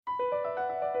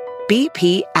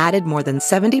BP added more than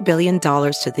 $70 billion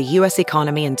to the U.S.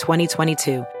 economy in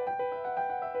 2022.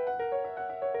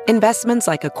 Investments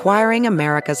like acquiring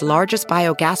America's largest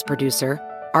biogas producer,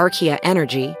 Archaea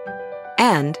Energy,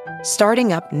 and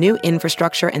starting up new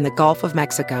infrastructure in the Gulf of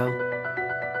Mexico.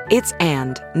 It's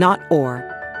and, not or.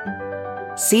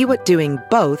 See what doing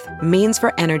both means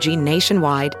for energy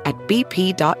nationwide at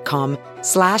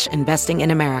bp.com/investing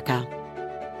in America.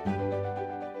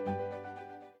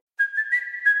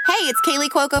 Hey, it's Kaylee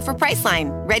Cuoco for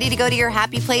Priceline. Ready to go to your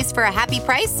happy place for a happy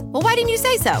price? Well, why didn't you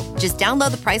say so? Just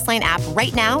download the Priceline app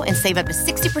right now and save up to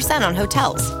 60% on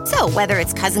hotels. So whether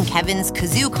it's Cousin Kevin's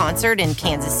Kazoo Concert in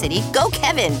Kansas City, go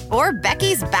Kevin, or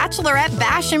Becky's Bachelorette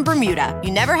Bash in Bermuda,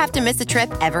 you never have to miss a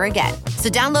trip ever again. So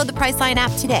download the Priceline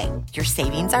app today. Your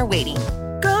savings are waiting.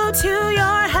 Go to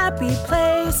your happy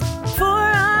place for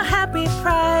a happy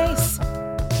price.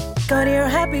 Go to your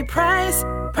happy price,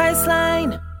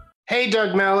 Priceline. Hey, Doug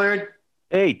Mellard.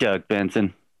 Hey, Doug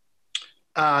Benson.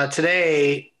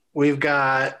 Today, we've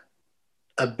got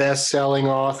a best-selling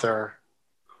author,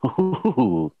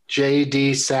 Ooh.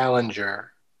 J.D.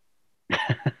 Salinger.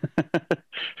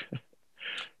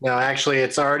 Now, actually,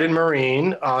 it's Arden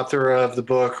Marine, author of the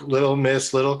book Little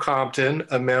Miss Little Compton,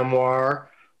 a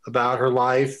memoir about her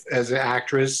life as an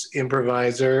actress,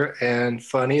 improviser, and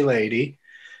funny lady.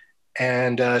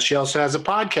 And she also has a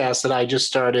podcast that I just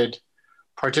started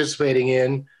participating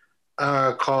in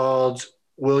called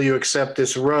Will You Accept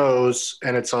This Rose?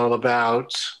 And it's all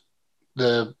about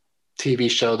the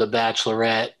TV show The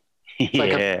Bachelorette.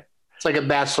 It's like a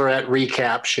Bachelorette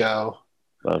recap show.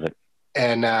 Love it.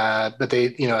 And but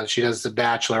they, she does The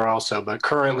Bachelor also, but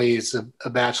currently it's a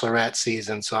Bachelorette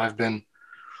season, so I've been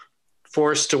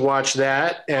forced to watch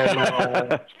that.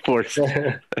 And forced.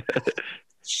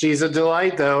 She's a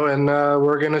delight, though, and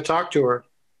we're going to talk to her.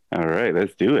 All right,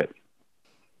 let's do it.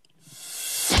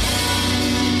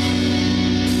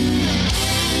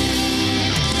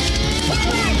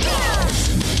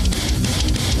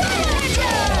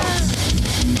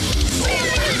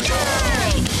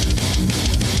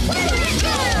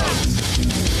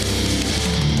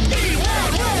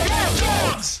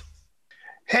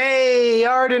 Hey,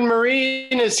 Arden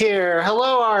Marine is here.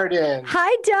 Hello, Arden.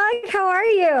 Hi, Doug. How are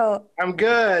you? I'm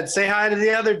good. Say hi to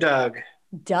the other Doug.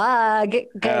 Doug.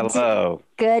 Hello.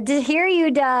 Good to hear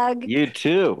you, Doug. You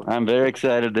too. I'm very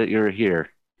excited that you're here.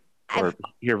 Or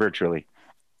here virtually.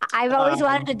 I've always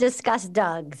wanted to discuss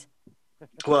Doug's.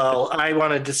 Well, I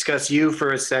want to discuss you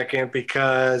for a second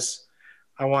because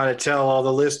I want to tell all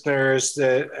the listeners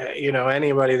that,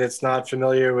 anybody that's not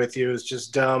familiar with you is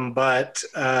just dumb. But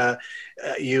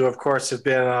you, of course, have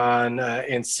been on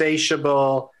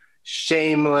Insatiable,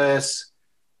 Shameless,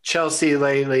 Chelsea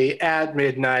Lately, At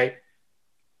Midnight.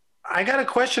 I got a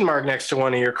question mark next to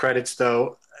one of your credits,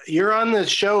 though. You're on the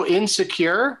show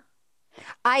Insecure?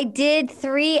 I did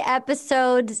 3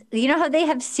 episodes. You know how they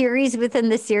have series within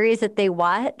the series that they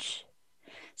watch?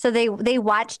 So they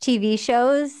watch TV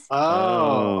shows.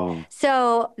 Oh.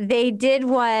 So they did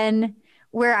one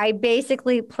where I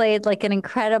basically played like an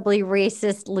incredibly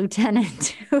racist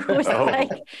lieutenant who was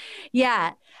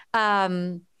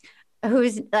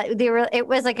it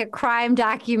was like a crime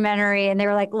documentary, and they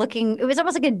were like looking, it was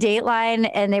almost like a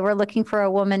Dateline, and they were looking for a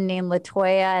woman named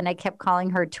LaToya, and I kept calling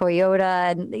her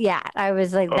Toyota. And I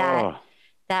was like,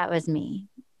 that was me.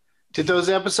 Did those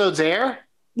episodes air?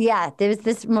 Yeah, there was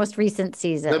this most recent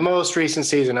season. The most recent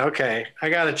season. Okay. I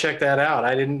got to check that out.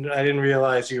 I didn't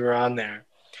realize you were on there.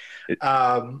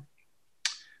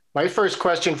 My first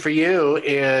question for you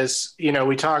is,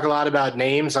 we talk a lot about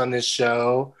names on this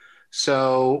show.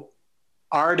 So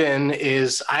Arden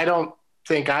I don't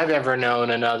think I've ever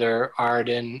known another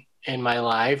Arden in my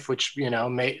life, which,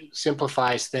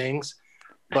 simplifies things.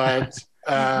 But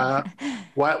how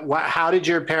did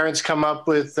your parents come up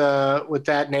with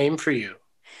that name for you?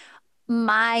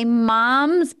 My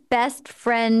mom's best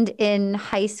friend in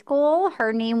high school,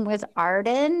 her name was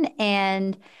Arden,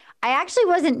 and I actually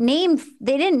wasn't named.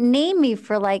 They didn't name me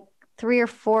for like 3 or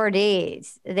 4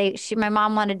 days. My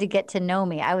mom wanted to get to know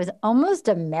me. I was almost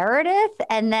a Meredith,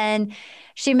 and then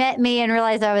she met me and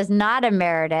realized I was not a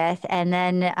Meredith. And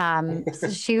then so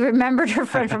she remembered her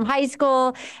friend from high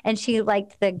school, and she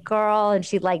liked the girl, and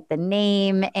she liked the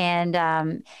name.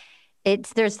 And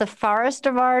there's the Forest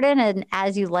of Arden and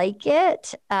As You Like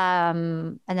It.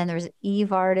 And then there's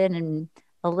Eve Arden and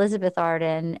Elizabeth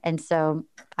Arden. And so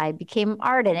I became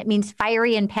Arden. It means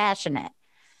fiery and passionate.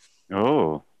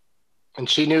 Oh. And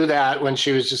she knew that when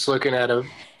she was just looking at a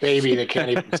baby that can't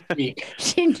even speak.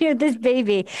 She knew this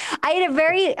baby. I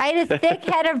had a thick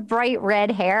head of bright red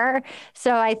hair.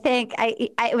 So I think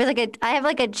it was like I have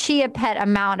like a Chia Pet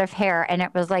amount of hair, and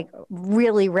it was like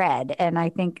really red. And I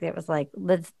think it was like,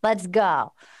 let's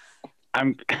go.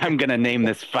 I'm gonna name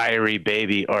this fiery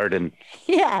baby Arden.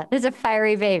 Yeah, there's a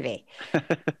fiery baby.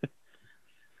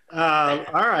 All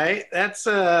right. That's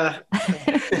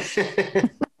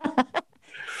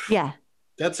Yeah.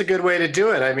 That's a good way to do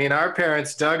it. I mean, our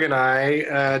parents, Doug and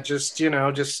I, just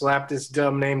slapped this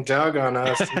dumb name Doug on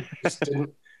us. And just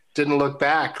didn't look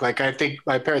back. Like, I think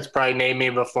my parents probably named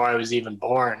me before I was even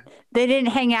born. They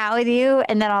didn't hang out with you,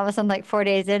 and then all of a sudden, like 4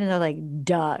 days in, and they're like,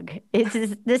 Doug.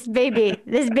 This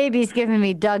baby's giving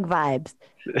me Doug vibes.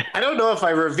 I don't know if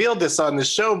I revealed this on the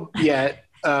show yet,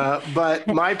 but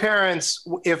my parents,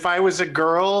 if I was a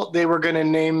girl, they were going to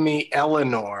name me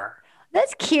Eleanor.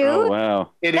 That's cute. Oh,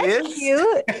 wow. That's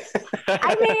cute.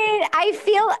 I mean, I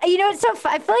feel,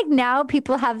 I feel like now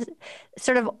people have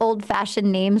sort of old fashioned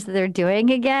names that they're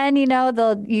doing again.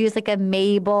 They'll use like a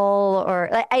Mabel or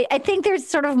I think there's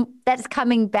sort of that's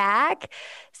coming back.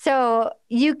 So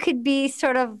you could be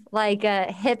sort of like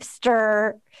a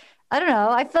hipster. I don't know.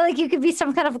 I feel like you could be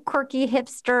some kind of quirky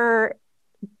hipster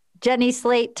Jenny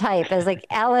Slate type as like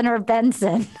Eleanor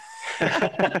Benson.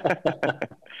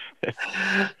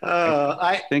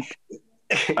 I think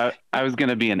I was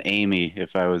gonna be an Amy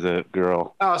if I was a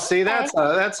girl. Oh, see, that's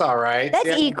all right.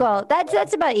 That's equal.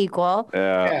 That's about equal.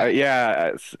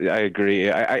 Yeah, I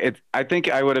agree. I think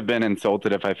I would have been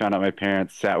insulted if I found out my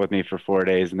parents sat with me for 4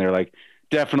 days and they're like,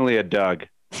 definitely a Doug.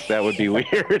 That would be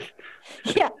weird.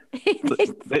 Yeah,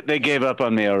 they gave up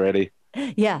on me already.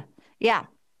 Yeah.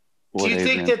 Do you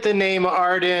think that the name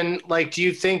Arden, do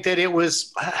you think that it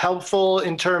was helpful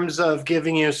in terms of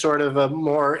giving you sort of a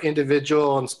more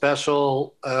individual and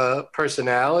special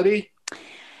personality?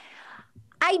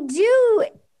 I do.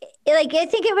 I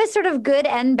think it was sort of good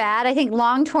and bad. I think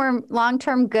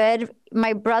long-term good.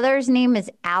 My brother's name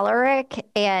is Alaric,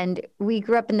 and we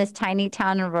grew up in this tiny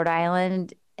town in Rhode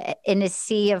Island in a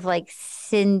sea of like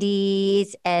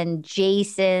Cindy's and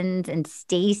Jason's and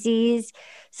Stacy's.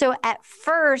 So at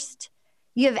first,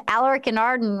 you have Alaric and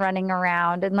Arden running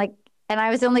around, and I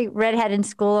was the only redhead in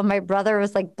school, and my brother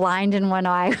was like blind in one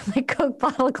eye with like Coke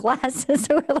bottle glasses.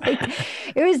 So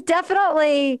it was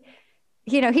definitely,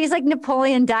 he's like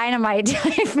Napoleon Dynamite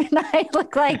type, and I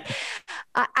looked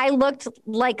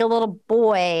like a little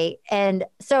boy, and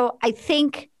so I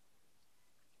think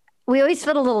we always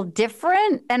felt a little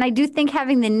different. And I do think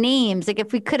having the names, like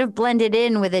if we could have blended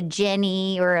in with a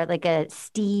Jenny or like a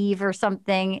Steve or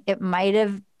something, it might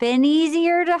have been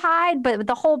easier to hide, but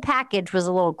the whole package was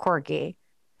a little quirky.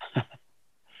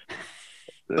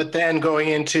 But then going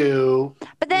into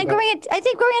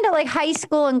like high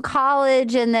school and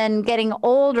college and then getting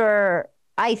older,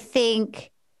 I think,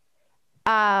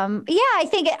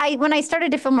 when I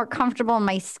started to feel more comfortable in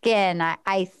my skin,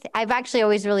 I've actually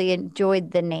always really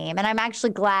enjoyed the name. And I'm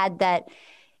actually glad that,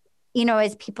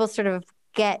 as people sort of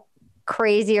get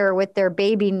crazier with their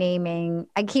baby naming,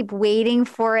 I keep waiting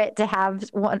for it to have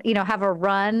a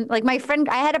run. Like my friend,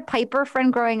 I had a Piper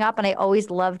friend growing up, and I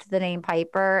always loved the name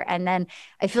Piper. And then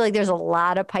I feel like there's a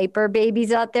lot of Piper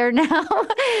babies out there now.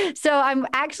 So I'm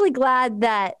actually glad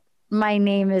that my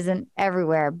name isn't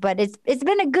everywhere, but it's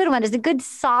been a good one. It's a good,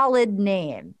 solid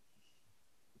name.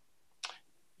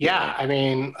 Yeah, I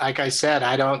mean, like I said,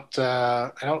 I don't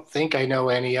think I know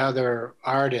any other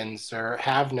Ardens or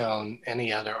have known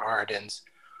any other Ardens.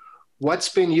 What's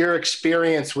been your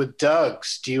experience with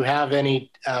Dougs? Do you have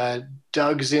any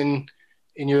Dougs in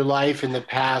your life in the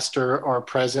past or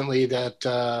presently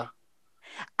that?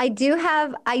 I do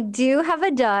have a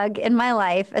Doug in my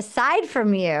life. Aside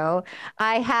from you,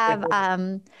 I have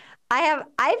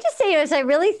to say, as I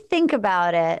really think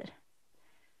about it,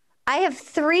 I have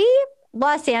 3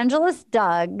 Los Angeles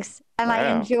Dougs, and wow.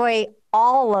 I enjoy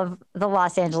all of the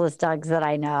Los Angeles Dougs that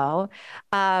I know.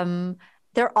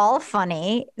 They're all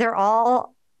funny. They're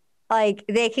all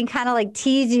they can kind of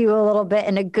tease you a little bit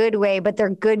in a good way, but they're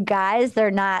good guys.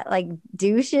 They're not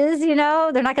douches, they're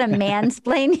not going to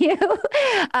mansplain you.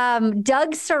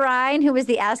 Doug Sarine, who was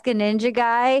the Ask a Ninja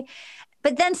guy,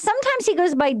 but then sometimes he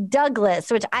goes by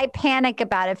Douglas, which I panic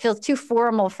about. It feels too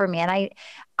formal for me. And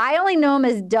I only know him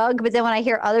as Doug, but then when I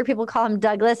hear other people call him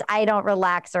Douglas, I don't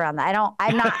relax around that.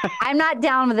 I'm not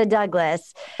down with a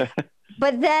Douglas.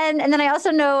 But then I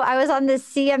also know I was on this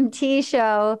CMT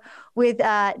show with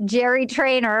Jerry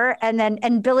Trainer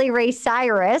and Billy Ray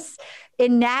Cyrus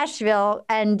in Nashville.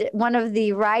 And one of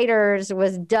the writers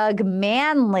was Doug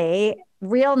Manley,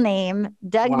 real name,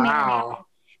 Doug Manley.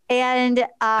 and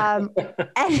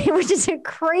which is a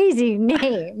crazy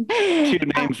name. Two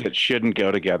names that shouldn't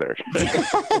go together.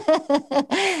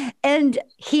 And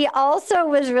he also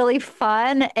was really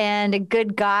fun and a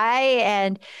good guy.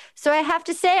 And so I have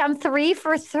to say I'm 3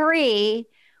 for 3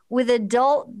 with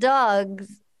adult Dougs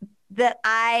that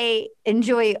I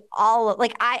enjoy all of.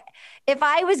 Like if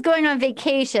I was going on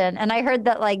vacation and I heard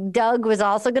that like Doug was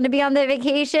also going to be on the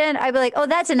vacation, I'd be like, oh,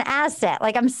 that's an asset.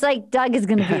 Like I'm psyched Doug is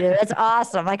going to be there. That's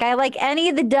awesome. Like I like any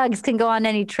of the Dougs can go on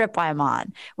any trip I'm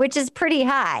on, which is pretty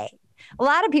high. A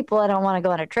lot of people I don't want to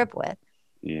go on a trip with.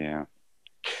 Yeah.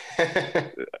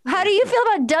 How do you feel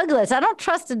about Douglas? I don't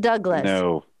trust a Douglas.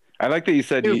 No. I like that you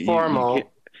said Too formal.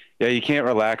 You can't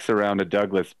relax around a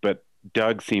Douglas, but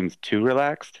Doug seems too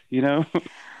relaxed, you know?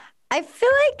 I feel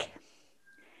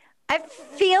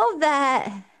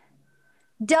that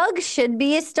Doug should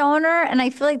be a stoner, and I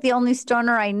feel like the only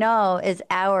stoner I know is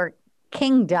our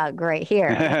King Doug right here.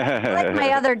 I feel like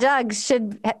my other Dougs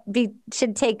should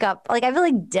take up. Like I feel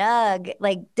like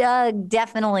Doug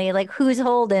definitely. Like who's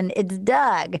holding? It's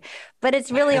Doug, but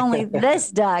it's really only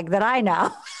this Doug that I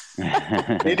know.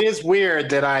 It is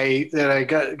weird that I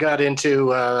got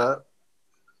into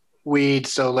weed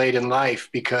so late in life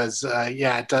because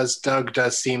Doug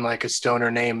does seem like a stoner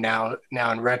name now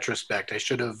in retrospect. I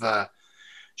should have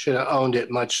owned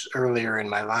it much earlier in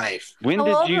my life. When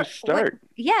did you start?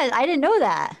 Yeah, I didn't know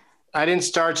that. I didn't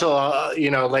start till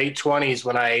late 20s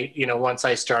when I once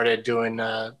I started doing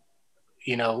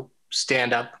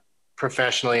stand up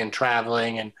professionally and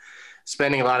traveling and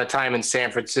spending a lot of time in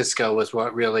San Francisco was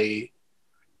what really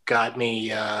got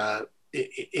me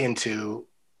into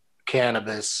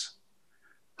cannabis.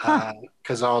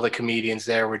 Because all the comedians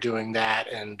there were doing that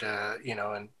and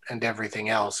everything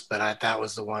else. But that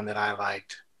was the one that I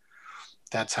liked.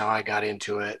 That's how I got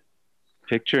into it.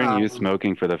 Picturing you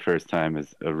smoking for the first time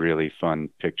is a really fun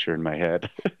picture in my head.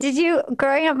 Did you,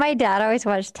 growing up, my dad always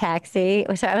watched Taxi.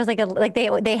 So I was like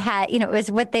they had, it was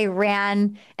what they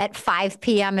ran at 5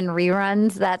 p.m. in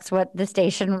reruns. That's what the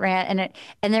station ran.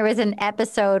 And there was an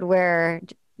episode where,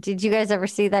 did you guys ever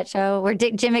see that show where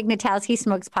Jim Ignatowski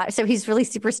smokes pot? So he's really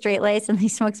super straight laced and he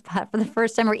smokes pot for the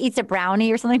first time or eats a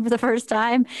brownie or something for the first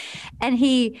time. And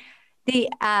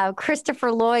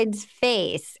Christopher Lloyd's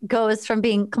face goes from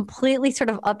being completely sort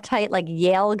of uptight, like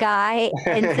Yale guy,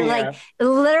 into like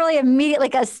literally immediately,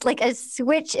 like a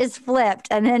switch is flipped,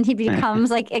 and then he becomes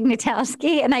like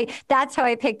Ignatowski. And that's how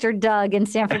I pictured Doug in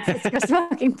San Francisco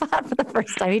smoking pot for the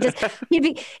first time.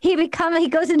 He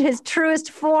goes into his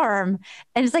truest form,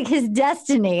 and it's like his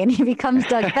destiny, and he becomes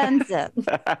Doug Benson.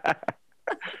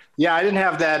 Yeah, I didn't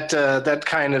have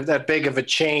that big of a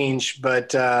change,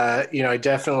 but I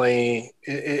definitely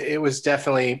it was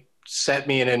definitely set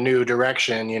me in a new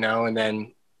direction, and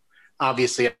then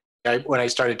obviously when I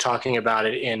started talking about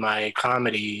it in my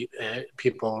comedy,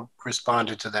 people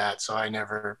responded to that, so I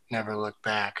never looked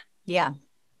back. Yeah.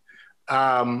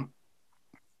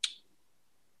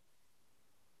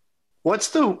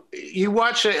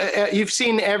 You've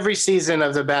seen every season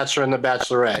of The Bachelor and The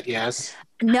Bachelorette, yes?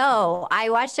 No, I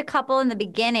watched a couple in the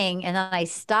beginning and then I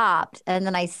stopped and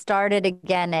then I started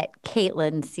again at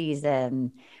Caitlin's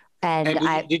season. And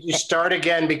did you start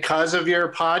again because of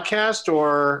your podcast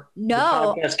or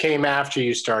no? The podcast came after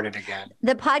you started again?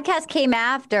 The podcast came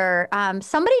after.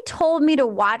 Somebody told me to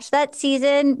watch that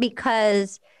season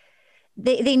because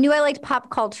they knew I liked pop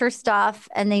culture stuff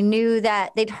and they knew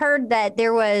that they'd heard that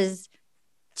there was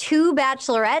 2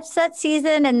 bachelorettes that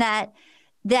season and that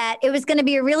it was going to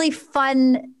be a really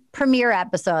fun premiere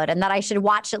episode and that I should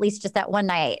watch at least just that one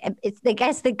night. I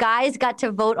guess the guys got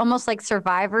to vote almost like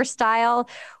Survivor style,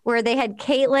 where they had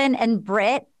Caitlin and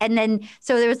Britt. And then,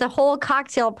 so there was a whole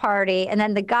cocktail party. And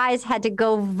then the guys had to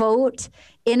go vote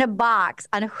in a box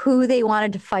on who they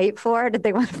wanted to fight for. Did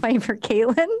they want to fight for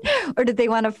Caitlin or did they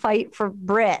want to fight for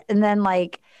Britt? And then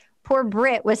poor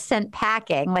Britt was sent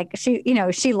packing. Like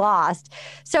she lost.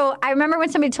 So I remember when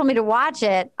somebody told me to watch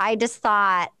it, I just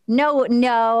thought, no, I'm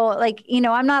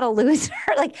not a loser.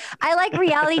 Like I like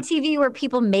reality TV where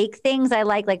people make things. I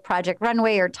like Project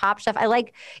Runway or Top Chef. I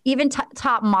like even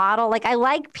Top Model. Like I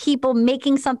like people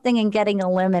making something and getting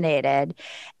eliminated.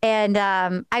 And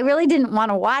I really didn't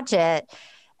want to watch it.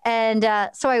 And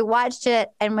so I watched it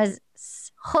and was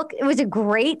hooked. It was a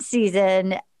great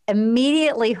season,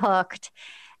 immediately hooked.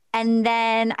 And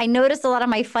then I noticed a lot of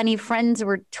my funny friends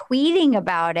were tweeting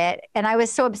about it, and I was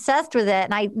so obsessed with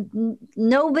it. And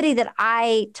nobody that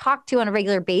I talked to on a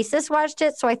regular basis watched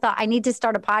it. So I thought I need to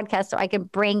start a podcast so I can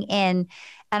bring in,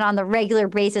 and on the regular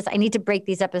basis, I need to break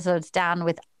these episodes down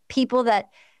with people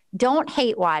that don't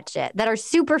hate watch it, that are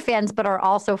super fans, but are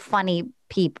also funny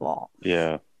people.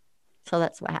 Yeah. So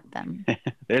that's what happened.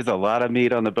 There's a lot of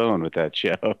meat on the bone with that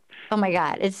show. Oh my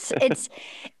God. It's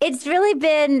really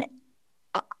been,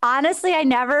 honestly, I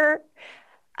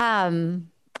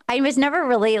was never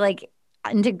really like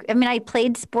I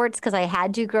played sports because I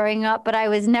had to growing up, but I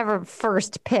was never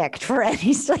first picked for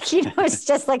any. Like, it's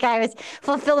just like I was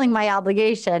fulfilling my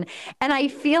obligation. And I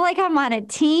feel like I'm on a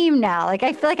team now. Like,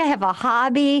 I feel like I have a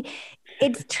hobby.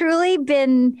 It's truly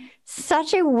been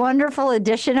such a wonderful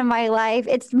addition to my life.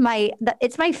 It's my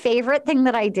favorite thing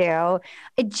that I do.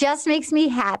 It just makes me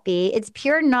happy. It's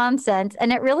pure nonsense,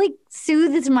 and it really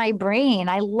soothes my brain.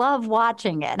 I love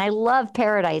watching it, and I love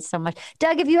Paradise so much.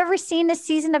 Doug, have you ever seen a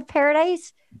season of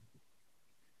Paradise?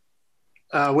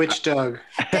 Which Doug?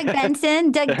 Doug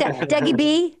Benson, Dougie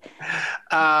B.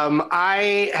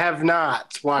 I have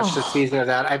not watched a season of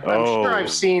that. I'm sure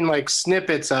I've seen like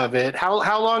snippets of it.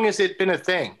 How long has it been a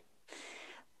thing?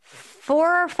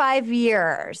 4 or 5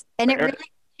 years, and it really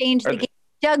changed the game.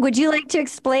 Doug, would you like to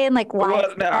explain like why?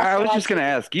 Well, no, I was just going to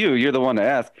ask you. You're the one to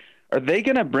ask. Are they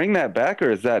going to bring that back,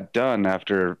 or is that done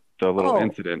after the little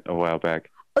incident a while back?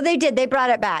 Oh, they did. They brought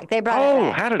it back. It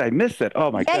back. How did I miss it?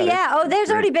 Oh my God. Yeah. Oh, there's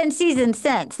already been seasons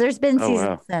since. There's been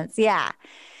seasons since. Yeah.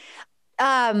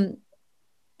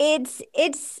 It's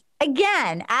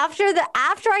again after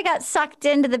I got sucked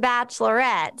into The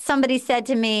Bachelorette, somebody said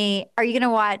to me, "Are you going to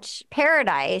watch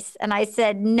Paradise?" And I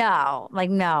said, "No." Like,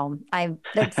 no, I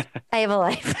have a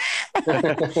life.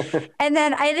 And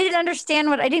then I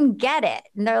didn't get it.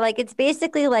 And they're like, it's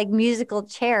basically like musical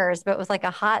chairs, but with like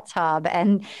a hot tub.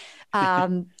 And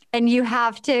you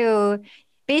have to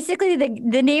basically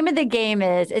the name of the game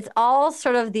is it's all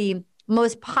sort of the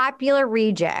most popular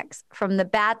rejects from The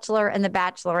Bachelor and The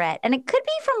Bachelorette. And it could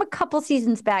be from a couple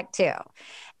seasons back too.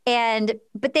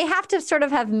 But they have to sort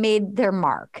of have made their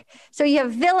mark. So you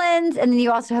have villains, and then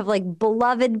you also have like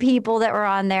beloved people that were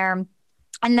on there.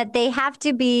 And that they have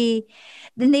to be,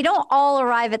 then they don't all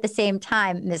arrive at the same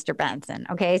time, Mr. Benson.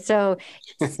 Okay. So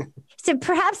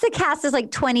perhaps the cast is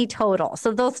like 20 total.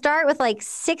 So they'll start with like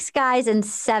 6 guys and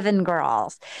 7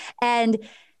 girls. And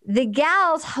the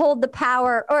gals hold the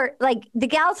power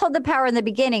in the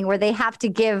beginning where they have to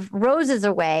give roses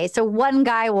away. So one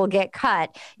guy will get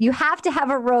cut. You have to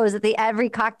have a rose at every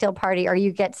cocktail party or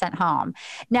you get sent home.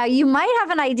 Now you might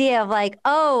have an idea of like,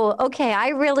 oh, okay, I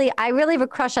really have a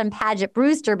crush on Paget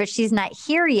Brewster, but she's not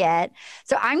here yet.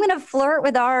 So I'm going to flirt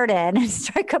with Arden and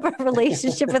strike up a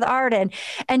relationship with Arden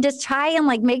and just try and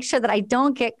like make sure that I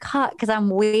don't get cut because I'm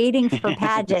waiting for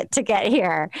Paget to get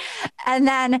here. And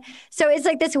then, so it's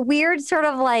like this weird sort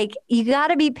of like you got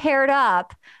to be paired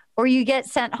up or you get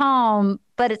sent home,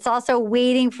 but it's also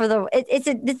waiting for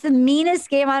it's the meanest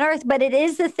game on earth, but it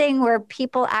is the thing where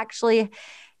people actually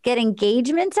get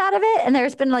engagements out of it. And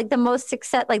there's been like the most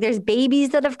success, like there's babies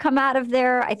that have come out of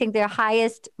there. I think their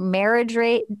highest marriage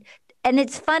rate. And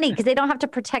it's funny because they don't have to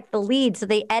protect the lead. So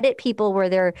they edit people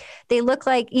where they look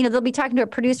like, they'll be talking to a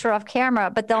producer off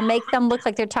camera, but they'll make them look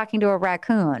like they're talking to a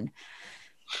raccoon.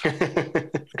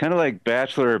 It's kind of like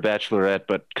Bachelor or Bachelorette,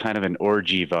 but kind of an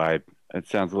orgy vibe. It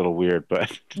sounds a little weird,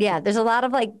 but yeah, there's a lot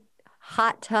of like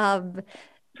hot tub.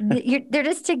 They're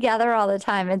just together all the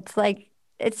time. It's like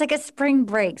a spring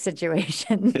break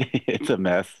situation. It's a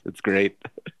mess. It's great.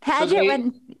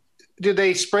 Do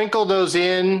they sprinkle those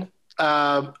in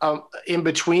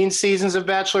between seasons of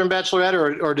Bachelor and Bachelorette,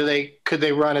 or could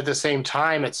they run at the same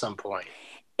time at some point?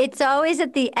 It's always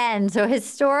at the end. So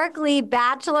historically,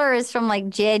 Bachelor is from like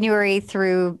January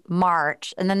through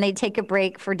March, and then they take a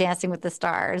break for Dancing with the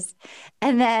Stars.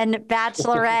 And then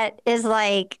Bachelorette is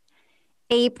like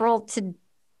April to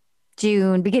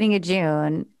June, beginning of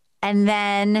June. And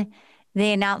then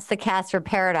they announce the cast for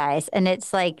Paradise, and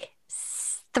it's like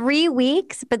 3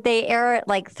 weeks, but they air it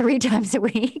like 3 times a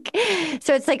week.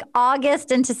 So it's like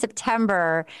August into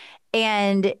September.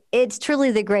 And it's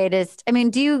truly the greatest. I mean,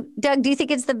 Doug, do you think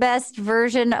it's the best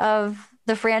version of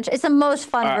the franchise? It's the most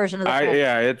fun version of the franchise.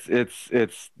 Yeah,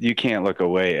 it's you can't look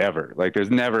away ever. Like there's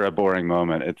never a boring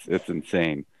moment. It's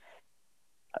insane.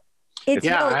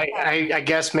 I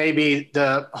guess maybe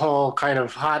the whole kind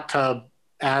of hot tub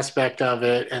aspect of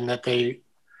it, and that they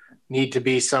need to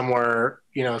be somewhere,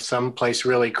 someplace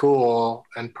really cool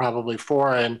and probably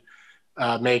foreign,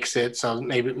 makes it so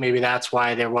maybe that's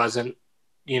why there wasn't.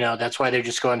 That's why they're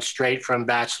just going straight from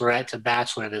Bachelorette to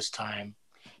Bachelor this time.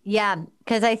 Yeah,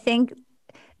 because I think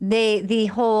the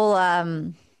whole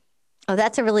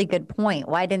that's a really good point.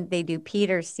 Why didn't they do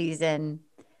Peter's season?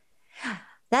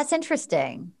 That's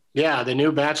interesting. Yeah, the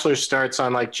new Bachelor starts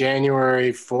on like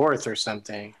January 4th or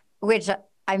something. Which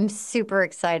I'm super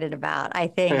excited about. I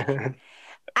think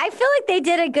I feel like they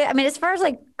did a good, I mean, as far as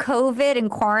like COVID and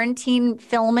quarantine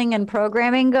filming and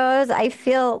programming goes, I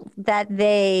feel that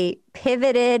they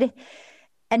pivoted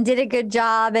and did a good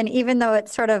job. And even though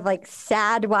it's sort of like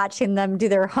sad watching them do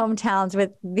their hometowns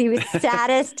with the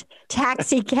saddest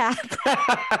taxi cab.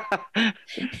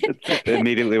 That's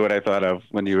immediately what I thought of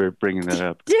when you were bringing that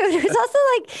up. Dude, it was also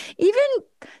like even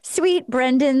sweet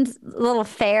Brendan's little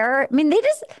fair. I mean,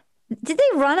 did they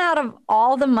run out of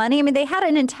all the money? I mean, they had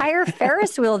an entire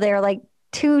Ferris wheel there like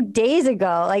 2 days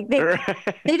ago. Like they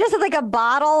just had like a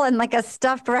bottle and like a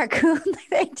stuffed raccoon.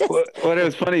 They just. What it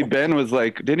was funny, Ben was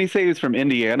like, didn't he say he was from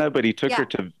Indiana, but he took her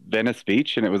to Venice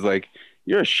Beach, and it was like,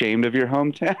 you're ashamed of your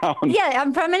hometown. Yeah,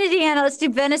 I'm from Indiana. Let's do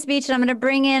Venice Beach, and I'm going to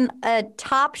bring in a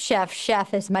Top Chef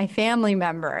as my family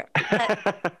member.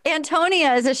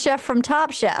 Antonia is a chef from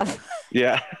Top Chef.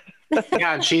 Yeah.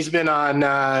 Yeah, and she's been on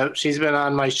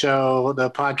my show,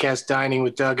 the podcast Dining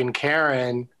with Doug and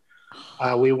Karen.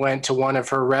 We went to one of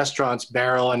her restaurants,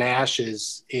 Barrel and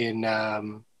Ashes, in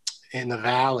the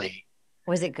Valley.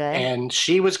 Was it good? And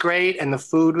she was great, and the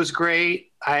food was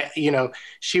great.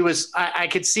 I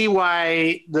could see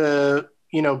why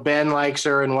Ben likes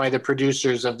her and why the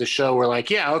producers of the show were like,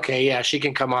 yeah, okay, yeah, she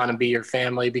can come on and be your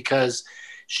family, because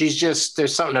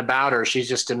there's something about her. She's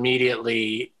just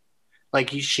immediately like,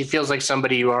 she feels like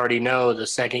somebody you already know the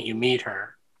second you meet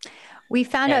her. We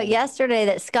found out yesterday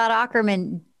that Scott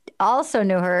Aukerman also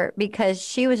knew her because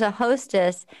she was a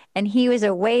hostess and he was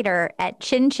a waiter at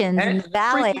Chin Chin's in the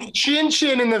Valley. Chin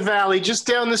Chin in the Valley, just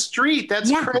down the street.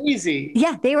 That's crazy.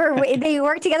 Yeah, they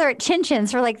worked together at Chin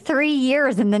Chin's for like 3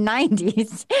 years in the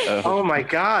 90s. Oh my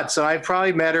God. So I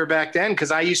probably met her back then,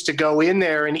 because I used to go in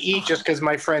there and eat just because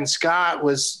my friend Scott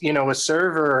was, a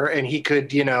server, and he could,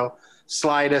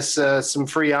 slide us some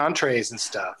free entrees and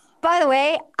stuff. By the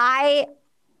way, I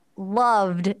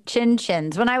loved Chin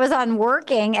Chin's. When I was on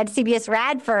working at CBS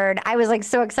Radford, I was like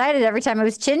so excited every time it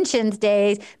was Chin Chin's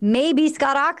days. Maybe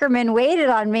Scott Aukerman waited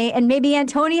on me, and maybe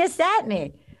Antonia sat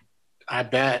me. I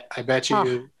bet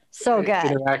you so good.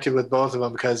 Interacted with both of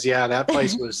them, because that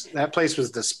place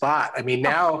was the spot. I mean,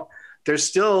 now there's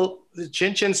still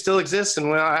Chin Chin still exists,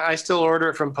 and I still order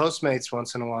it from Postmates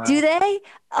once in a while. Do they?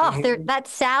 Oh, that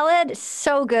salad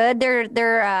so good. Their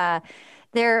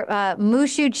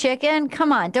Mushu chicken.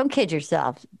 Come on, don't kid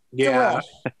yourself. Yeah,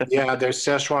 yeah. Their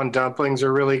Szechuan dumplings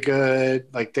are really good.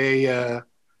 Like I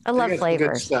love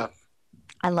flavors. Good stuff.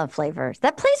 I love flavors.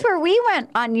 That place where we went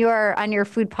on your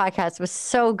food podcast was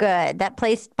so good. That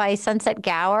place by Sunset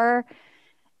Gower.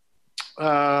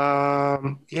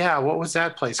 Yeah. What was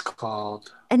that place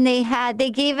called? And they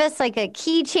gave us like a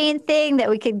keychain thing that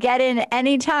we could get in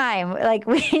anytime. Like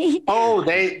they've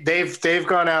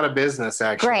gone out of business,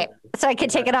 actually. Great. So I could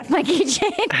take it off my keychain.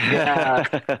 Yeah.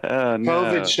 No.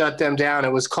 COVID shut them down.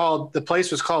 The place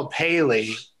was called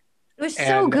Paley. It was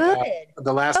so good.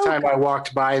 The last time I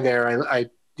walked by there, I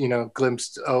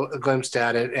glimpsed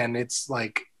at it, and it's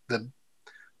like the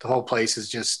whole place is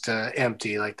just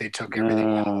empty. Like they took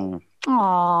everything out.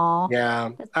 Aww. Yeah.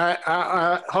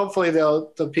 I hopefully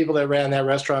the people that ran that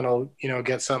restaurant will,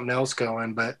 get something else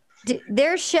going, but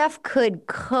their chef could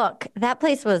cook. That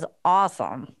place was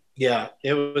awesome. Yeah,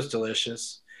 it was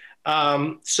delicious.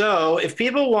 So if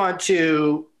people want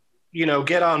to,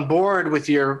 get on board with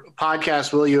your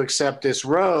podcast, Will You Accept This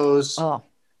Rose? Oh.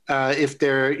 If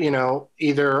they're,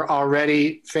 either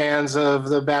already fans of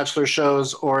the Bachelor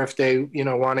shows, or if they,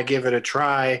 want to give it a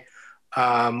try,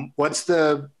 what's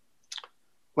the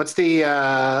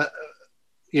how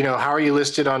are you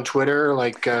listed on Twitter?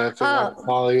 Like, if they want to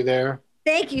follow you there?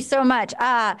 Thank you so much.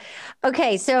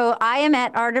 Okay, so I am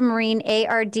at Arden Myrin,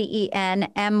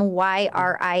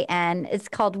 ARDENMYRIN. It's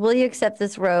called Will You Accept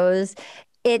This Rose?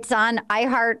 It's on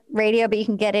iHeartRadio, but you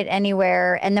can get it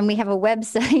anywhere. And then we have a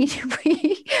website.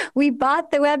 We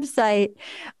bought the website,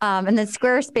 and then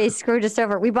Squarespace screwed us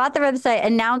over. We bought the website,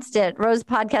 announced it,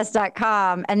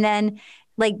 rosepodcast.com, and then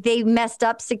they messed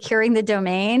up securing the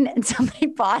domain, and somebody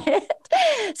bought it.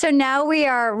 So now we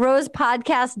are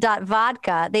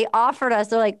rosepodcast.vodka. They offered us,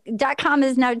 they're like, .com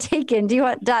is now taken. Do you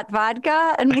want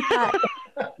 .vodka? And we thought,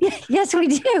 yes, we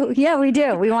do. Yeah, we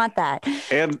do. We want that.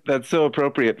 And that's so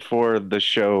appropriate for the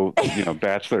show,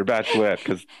 Bachelor, Bachelorette,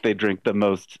 because they drink the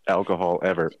most alcohol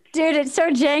ever. Dude, it's so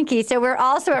janky. So we're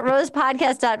also at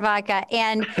rosepodcast.vodka.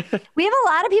 And we have a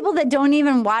lot of people that don't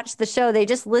even watch the show. They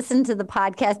just listen to the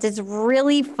podcast. It's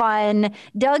really fun.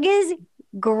 Doug is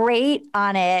great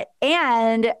on it.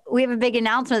 And we have a big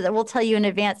announcement that we'll tell you in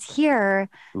advance here.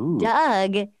 Ooh.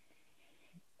 Doug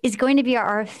is going to be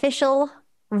our official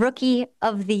Rookie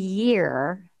of the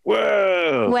Year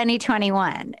Whoa.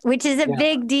 2021, which is a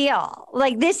big deal.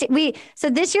 Like this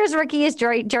year's rookie is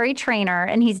Jerry Trainer,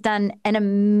 and he's done an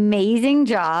amazing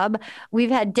job. We've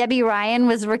had Debbie Ryan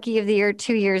was rookie of the year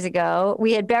 2 years ago.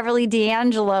 We had Beverly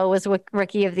D'Angelo was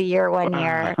rookie of the year 1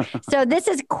 year. So this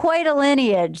is quite a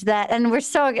lineage and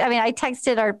I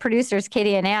texted our producers,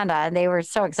 Katie and Anna, and they were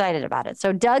so excited about it.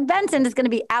 So Doug Benson is going to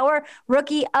be our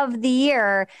rookie of the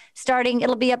year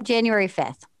it'll be up January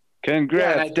 5th.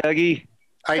 Congrats, Dougie.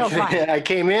 I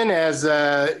came in as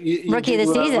rookie of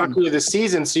the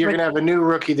season. So you're going to have a new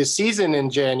rookie of the season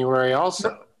in January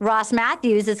also. Ross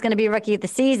Matthews is going to be rookie of the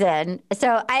season.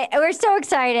 So we're so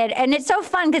excited. And it's so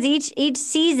fun because each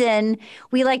season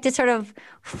we like to sort of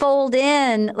fold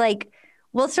in, like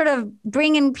we'll sort of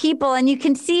bring in people and you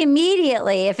can see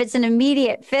immediately if it's an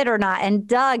immediate fit or not. And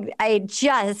Doug, he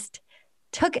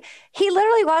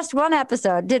literally watched one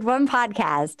episode, did one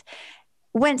podcast,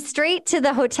 went straight to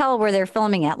the hotel where they're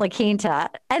filming at La Quinta,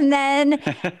 and then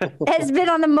has been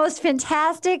on the most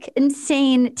fantastic,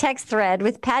 insane text thread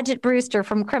with Paget Brewster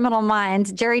from Criminal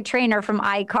Minds, Jerry Trainer from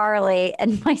iCarly,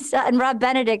 and myself and Rob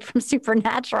Benedict from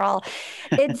Supernatural.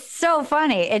 It's so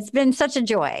funny. It's been such a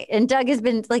joy. And Doug has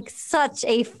been like such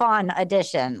a fun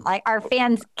addition. Like our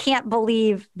fans can't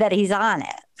believe that he's on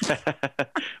it.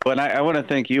 Well, I want to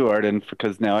thank you, Arden,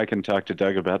 because now I can talk to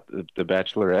Doug about the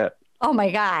Bachelorette. Oh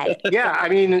my God. Yeah, I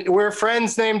mean, we're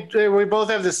friends we both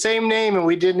have the same name and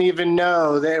we didn't even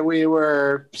know that we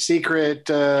were secret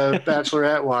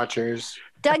Bachelorette watchers.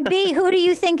 Doug B., who do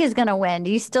you think is going to win? Do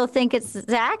you still think it's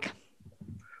Zach?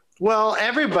 Well,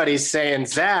 everybody's saying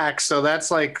Zach, so that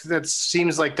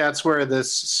seems like that's where the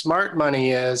smart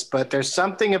money is, but there's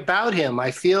something about him. I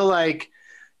feel like,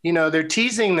 they're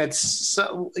teasing that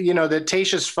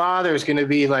Tayshia's father is going to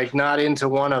be like not into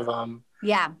one of them.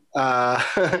 Yeah.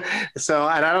 So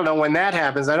I don't know when that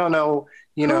happens. I don't know,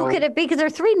 Who could it be? Because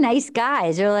they're three nice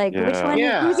guys. You're like, which one?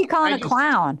 Yeah. Who's he calling a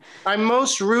clown? I'm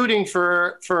most rooting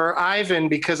for Ivan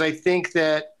because I think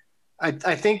that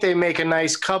I think they make a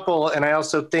nice couple, and I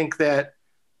also think that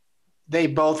they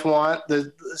both want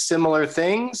the similar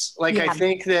things. Like I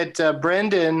think that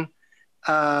Brendan,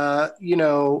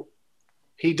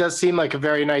 he does seem like a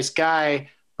very nice guy,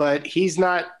 but he's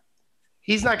not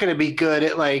going to be good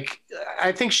at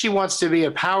I think she wants to be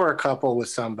a power couple with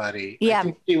somebody. Yeah. I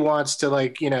think she wants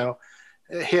to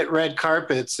hit red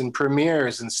carpets and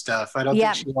premieres and stuff. I don't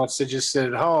think she wants to just sit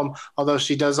at home, although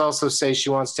she does also say she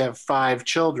wants to have 5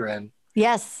 children.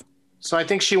 Yes. So I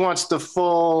think she wants the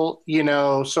full,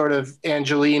 sort of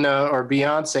Angelina or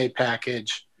Beyonce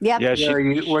package. Yep. Yeah.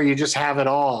 Where you just have it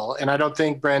all. And I don't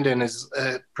think Brendan is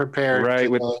prepared. Right.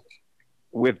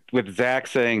 With Zach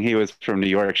saying he was from New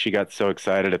York, she got so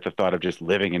excited at the thought of just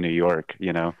living in New York,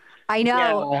 I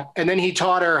know. Yeah. And then he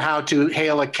taught her how to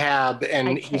hail a cab,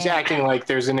 and he's acting like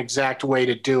there's an exact way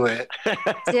to do it.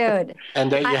 Dude. And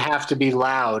that you have to be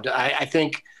loud. I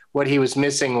think what he was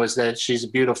missing was that she's a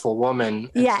beautiful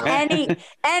woman. Yeah, so.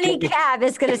 any cab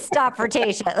is going to stop for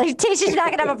Tayshia. Like Tayshia's not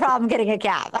going to have a problem getting a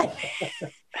cab.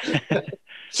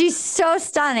 She's so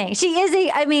stunning. She is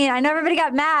I know everybody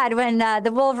got mad when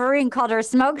the Wolverine called her a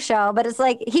smoke show, but it's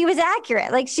like he was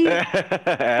accurate. Like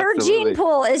her gene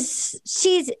pool I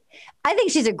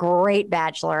think she's a great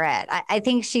bachelorette. I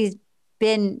think she's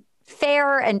been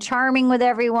fair and charming with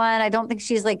everyone. I don't think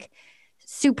she's like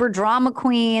super drama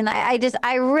queen.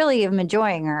 I really am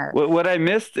enjoying her. What I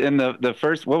missed in the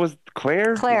first, what was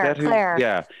Claire? Claire.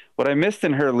 Yeah. What I missed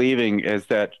in her leaving is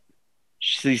that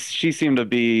she seemed to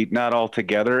be not all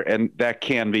together, and that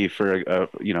can be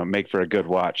make for a good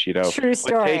watch, True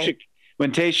story.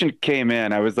 When Tayshia came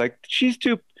in, I was like, she's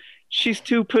too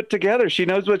put together. She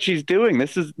knows what she's doing.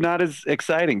 This is not as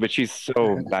exciting, but she's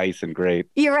so nice and great.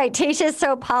 You're right. Tayshia's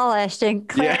so polished, and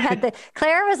Claire had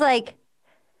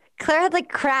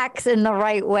cracks in the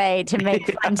right way to make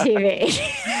fun TV.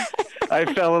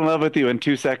 I fell in love with you in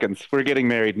 2 seconds. We're getting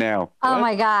married now. Oh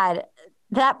my God.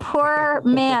 That poor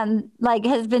man,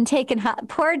 has been taken.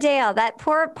 Poor Dale, that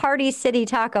poor Party City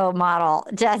taco model,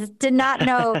 just did not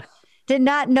know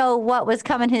what was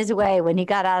coming his way when he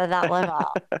got out of that limo.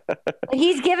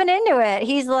 He's given into it.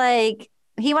 He's like,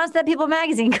 he wants that People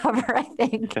magazine cover, I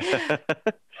think.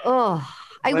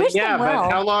 I wish them well.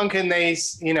 But how long can they,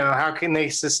 how can they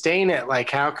sustain it?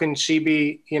 Like, how can she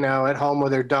be, at home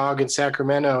with her dog in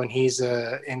Sacramento and he's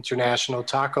a international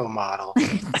taco model?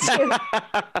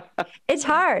 It's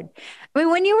hard. I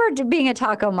mean, when you were being a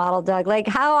taco model, Doug, like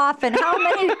how often, how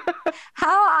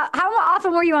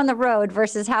often were you on the road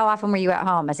versus how often were you at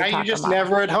home as a taco model? You're just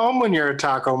never at home when you're a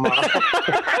taco model.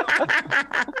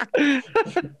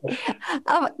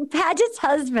 Paget's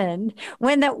husband,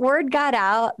 when that word got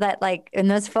out that like in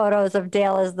those photos of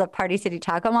Dale as the Party City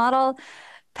taco model,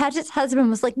 Paget's husband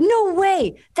was like, no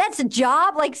way, that's a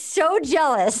job. Like so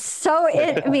jealous.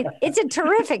 I mean, it's a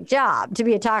terrific job to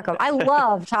be a taco. I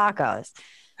love tacos.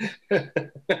 A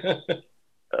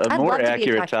more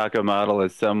accurate taco model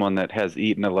is someone that has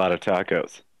eaten a lot of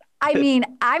tacos. I mean,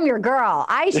 I'm your girl.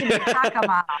 I should be a taco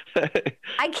model.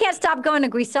 I can't stop going to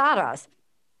Guisados.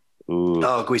 Ooh.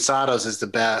 Oh, Guisados is the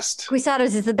best.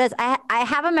 Guisados is the best. I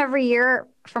have them every year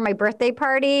for my birthday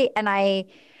party, and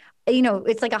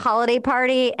it's like a holiday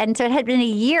party. And so it had been a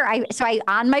year.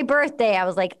 On my birthday, I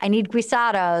was like, I need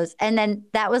Guisados. And then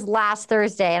that was last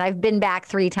Thursday. And I've been back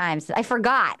 3 times. I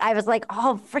forgot. I was like,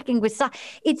 oh, freaking Guisados.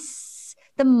 It's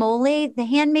the mole, the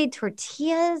handmade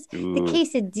tortillas, Ooh. the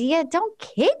quesadilla. Don't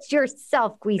kid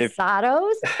yourself,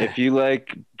 Guisados. If you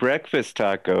like breakfast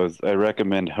tacos, I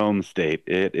recommend Home State.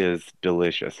 It is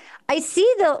delicious. I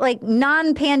see the like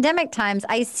non-pandemic times.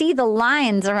 I see the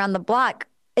lines around the block.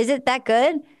 Is it that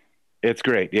good? It's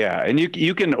great, yeah. And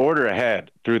you can order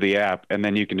ahead through the app, and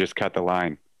then you can just cut the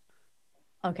line.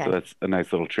 Okay. So that's a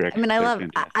nice little trick. I mean, I love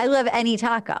any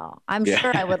taco. I'm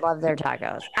sure I would love their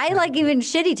tacos. I like even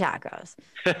shitty tacos.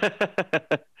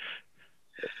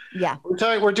 Yeah.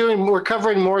 We're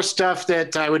covering more stuff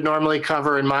that I would normally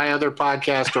cover in my other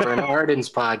podcast or in Arden's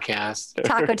podcast.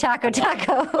 Taco. Tacos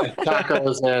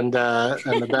and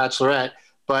The Bachelorette.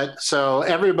 But so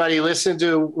everybody listen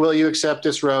to Will You Accept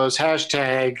This Rose?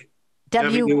 Hashtag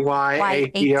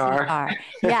WYAPR.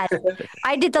 Yes.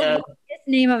 I did the longest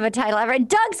name of a title ever. And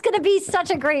Doug's going to be such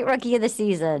a great rookie of the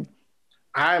season.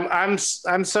 I'm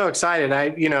so excited.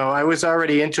 I was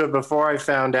already into it before I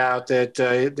found out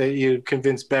that you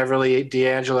convinced Beverly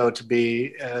D'Angelo to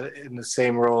be in the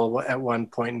same role at one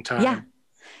point in time. Yeah.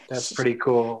 That's pretty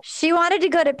cool. She wanted to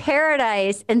go to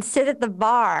Paradise and sit at the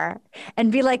bar and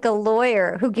be like a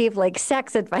lawyer who gave like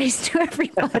sex advice to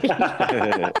everybody.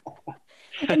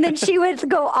 And then she would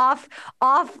go off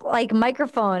like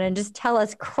microphone and just tell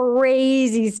us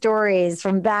crazy stories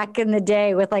from back in the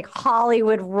day with like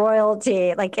Hollywood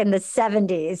royalty, like in the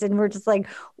 70s. And we're just like,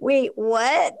 wait,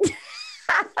 what?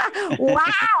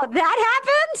 Wow, that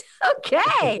happened?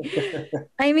 Okay.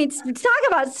 I mean, talk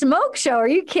about smoke show. Are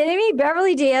you kidding me?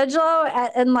 Beverly D'Angelo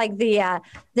and like the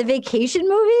Vacation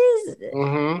movies?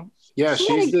 Mm-hmm. Yeah,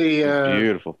 she's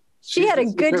beautiful. She had a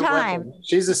good time. Weapon.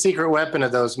 She's the secret weapon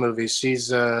of those movies.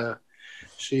 She's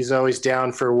always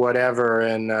down for whatever,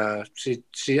 and I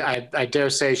dare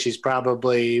say she's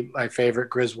probably my favorite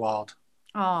Griswold.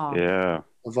 Oh, yeah,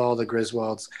 of all the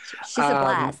Griswolds. She's a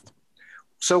blast.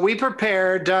 So we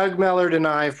prepared. Doug Mellard and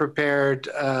I have prepared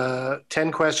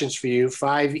 10 questions for you,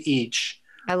 5 each.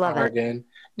 I love it.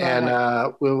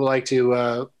 And we would like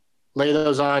to lay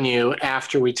those on you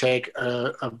after we take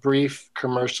a brief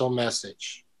commercial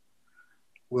message.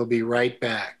 We'll be right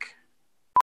back.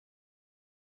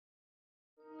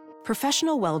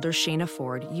 Professional welder Shayna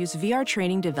Ford used VR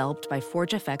training developed by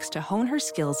ForgeFX to hone her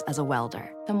skills as a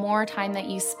welder. The more time that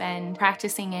you spend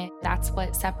practicing it, that's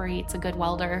what separates a good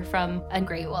welder from a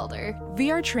great welder.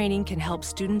 VR training can help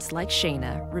students like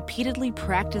Shayna repeatedly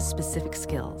practice specific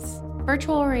skills.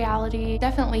 Virtual reality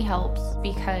definitely helps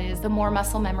because the more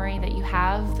muscle memory that you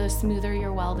have, the smoother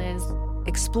your weld is.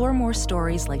 Explore more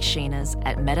stories like Shayna's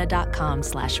at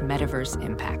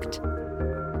meta.com/metaverseimpact.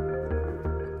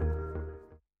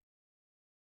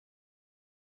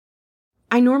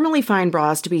 I normally find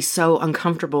bras to be so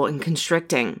uncomfortable and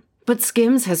constricting, but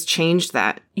Skims has changed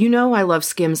that. You know I love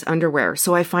Skims underwear,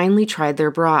 so I finally tried their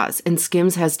bras, and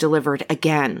Skims has delivered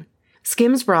again.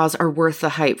 Skims bras are worth the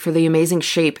hype for the amazing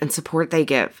shape and support they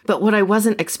give, but what I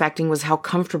wasn't expecting was how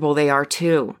comfortable they are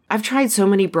too. I've tried so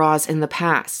many bras in the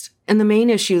past, and the main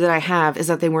issue that I have is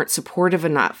that they weren't supportive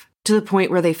enough, to the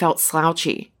point where they felt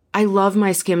slouchy. I love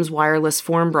my Skims wireless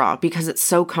form bra because it's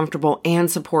so comfortable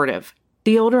and supportive.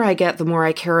 The older I get, the more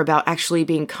I care about actually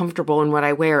being comfortable in what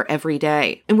I wear every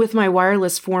day. And with my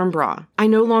wireless form bra, I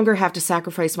no longer have to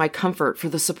sacrifice my comfort for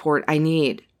the support I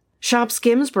need. Shop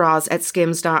Skims bras at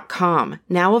skims.com,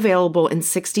 now available in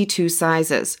 62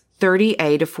 sizes,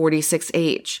 30A to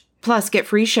 46H. Plus, get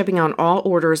free shipping on all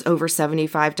orders over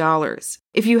 $75.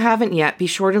 If you haven't yet, be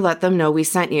sure to let them know we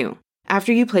sent you.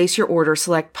 After you place your order,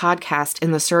 select podcast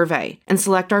in the survey and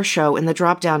select our show in the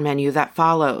drop-down menu that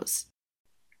follows.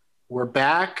 We're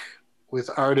back with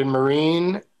Arden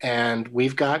Marine, and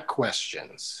we've got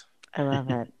questions. I love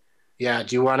it. Yeah.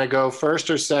 Do you want to go first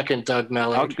or second, Doug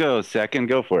Mellor? I'll go second.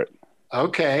 Go for it.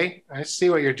 Okay. I see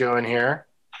what you're doing here.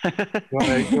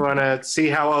 You want to see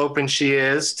how open she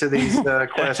is to these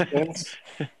questions?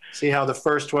 See how the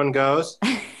first one goes?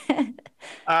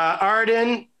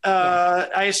 Arden,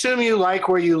 I assume you like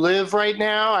where you live right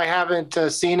now. I haven't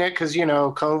seen it because,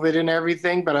 COVID and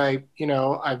everything, but I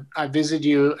visited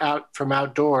you out from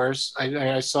outdoors.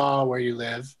 I saw where you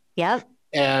live. Yep.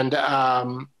 And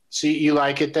so you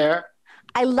like it there?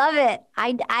 I love it.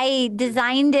 I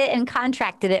designed it and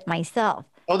contracted it myself.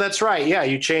 Oh, that's right. Yeah,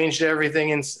 you changed everything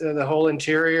in the whole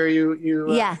interior.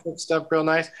 You fixed up real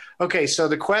nice. Okay, so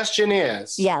the question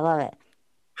is. Yeah, I love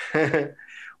it.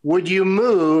 Would you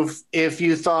move if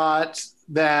you thought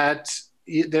that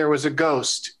there was a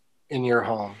ghost in your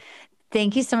home?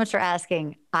 Thank you so much for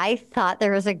asking. I thought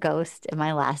there was a ghost in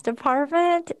my last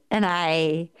apartment, and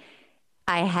I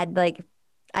heard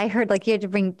you had to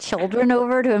bring children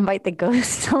over to invite the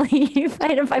ghost to leave.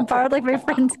 I borrowed my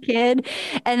friend's kid,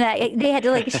 and they had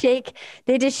to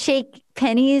shake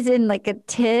pennies in a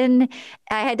tin.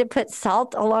 I had to put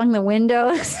salt along the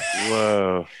windows.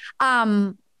 Whoa.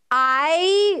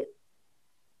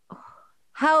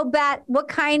 How bad? What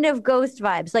kind of ghost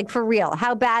vibes? For real?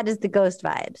 How bad is the ghost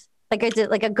vibes? Is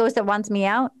it a ghost that wants me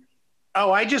out?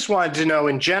 Oh, I just wanted to know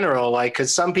in general,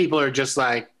 because some people are just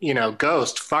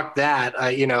ghost, fuck that.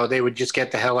 They would just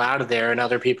get the hell out of there. And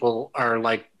other people are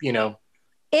if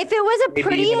it was a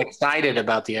pretty even excited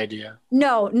about the idea.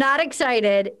 No, not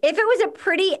excited. If it was a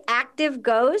pretty active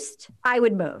ghost, I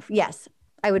would move. Yes,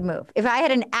 I would move. If I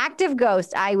had an active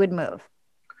ghost, I would move.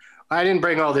 I didn't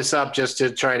bring all this up just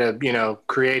to try to,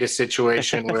 create a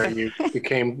situation where you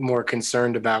became more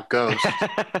concerned about ghosts.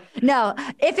 No,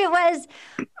 if it was,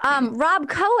 Rob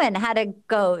Cohen had a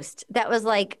ghost that was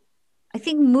I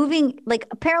think moving,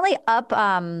 apparently up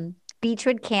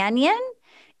Beechwood Canyon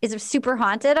is super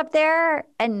haunted up there,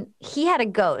 and he had a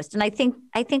ghost, and I think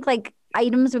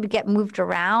items would get moved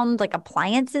around,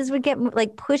 appliances would get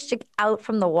pushed out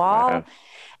from the wall,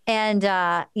 and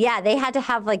they had to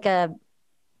have a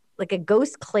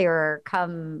ghost clearer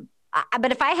come.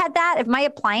 But if I had that, if my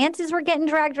appliances were getting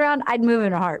dragged around, I'd move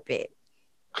in a heartbeat.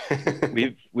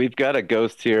 We've got a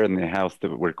ghost here in the house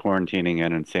that we're quarantining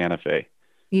in Santa Fe.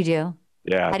 You do?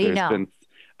 Yeah. How do you know?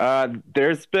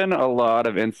 There's been a lot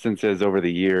of instances over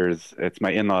the years. It's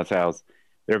my in-laws' house.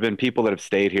 There have been people that have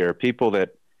stayed here,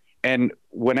 and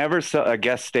whenever a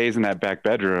guest stays in that back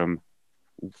bedroom,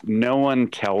 no one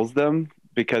tells them,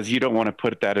 because you don't want to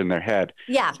put that in their head.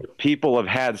 Yeah. So people have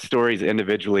had stories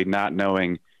individually not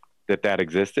knowing that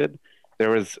existed.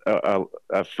 There was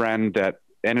a friend that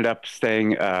ended up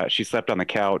staying, she slept on the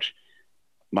couch.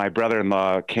 My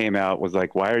brother-in-law came out, was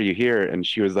like, "Why are you here?" And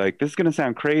she was like, "This is going to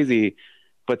sound crazy,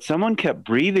 but someone kept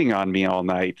breathing on me all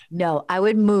night." No, I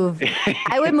would move.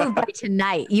 I would move by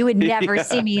tonight. You would never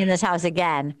see me in this house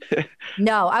again.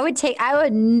 No,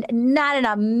 not in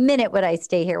a minute would I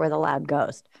stay here with a loud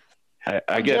ghost.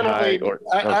 I get high.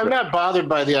 I'm not bothered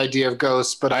by the idea of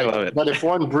ghosts, but I love it. But if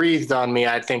one breathed on me,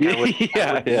 I think I would.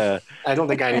 Yeah. I don't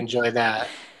think I'd enjoy that.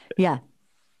 Yeah.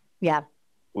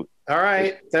 All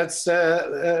right, that's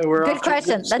we're good off question.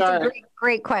 To a good That's start. a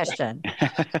great question.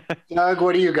 Doug,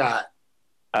 what do you got?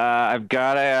 I've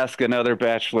got to ask another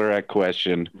Bachelorette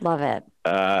question. Love it.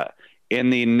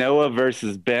 In the Noah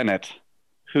versus Bennett,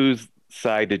 whose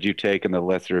side did you take in the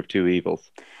lesser of two evils?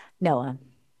 Noah.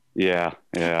 Yeah.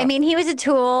 I mean, he was a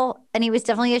tool, and he was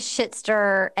definitely a shit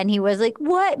stirrer, and he was like,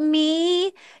 "What,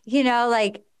 me?"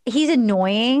 He's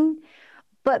annoying.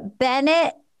 But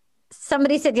Bennett,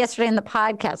 somebody said yesterday in the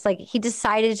podcast, he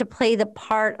decided to play the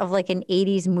part of an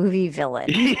 80s movie villain.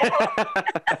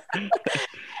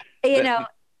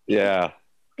 Yeah.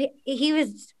 He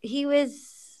was,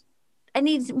 and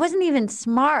he wasn't even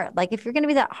smart. If you're going to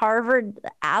be that Harvard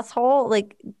asshole,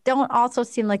 don't also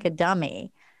seem like a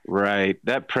dummy. Right.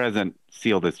 That present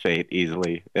sealed his fate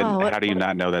easily. And how do you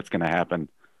not know that's going to happen?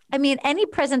 I mean, any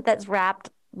present that's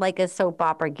wrapped like a soap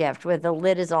opera gift where the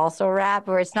lid is also wrapped,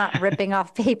 where it's not ripping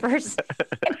off papers,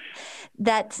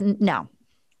 no.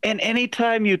 And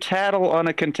anytime you tattle on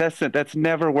a contestant, that's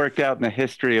never worked out in the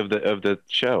history of the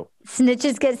show.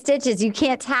 Snitches get stitches. You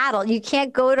can't tattle. You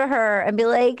can't go to her and be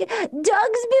like,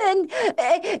 Doug's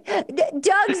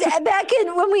back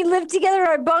in when we lived together in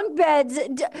our bunk beds.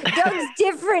 Doug's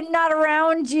different, not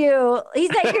around you. He's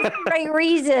not here for the right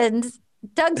reasons.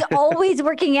 Doug's always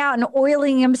working out and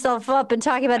oiling himself up and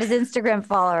talking about his Instagram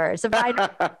followers. If I know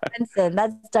Benson,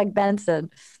 that's Doug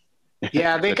Benson.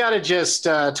 Yeah, they got to just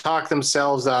talk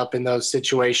themselves up in those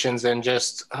situations and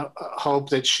just hope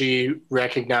that she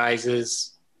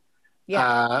recognizes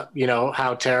you know,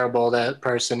 how terrible that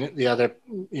person, the other,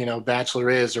 you know, bachelor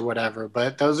is or whatever.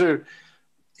 But those are,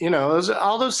 you know,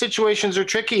 all those situations are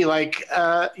tricky. Like,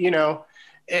 you know,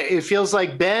 it feels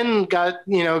like Ben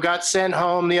got sent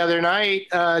home the other night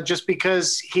just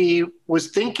because he was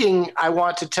thinking, I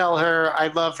want to tell her I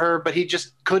love her, but he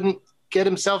just couldn't get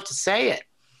himself to say it.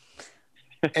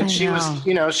 And she was,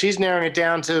 you know, she's narrowing it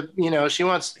down to, you know, she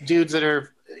wants dudes that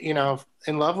are, you know,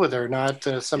 in love with her, not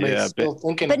somebody still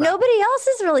thinking but about nobody else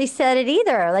has really said it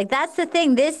either. Like, that's the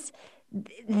thing. This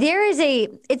is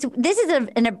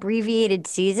an abbreviated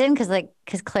season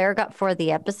because Claire got 4 of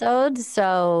the episodes.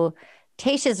 So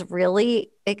Tayshia's really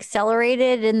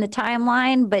accelerated in the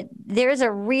timeline, but there's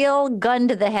a real gun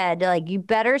to the head. Like, you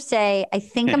better say, I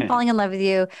think I'm falling in love with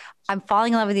you. I'm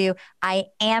falling in love with you. I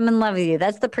am in love with you.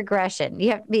 That's the progression.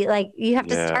 You have to be like, you have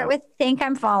to start with think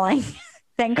I'm falling,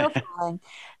 then go falling,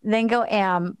 then go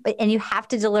am. And you have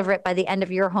to deliver it by the end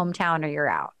of your hometown or you're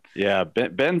out. Yeah,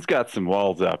 Ben's got some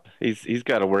walls up. He's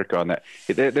got to work on that.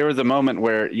 There was a moment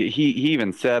where he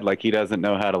even said like he doesn't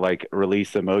know how to like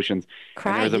release emotions.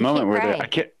 Cry. And there was a moment where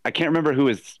I can't remember who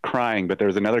was crying, but there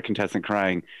was another contestant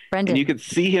crying, Brendan. and you could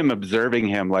see him observing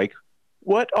him like,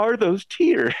 what are those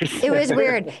tears? It was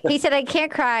weird. He said, I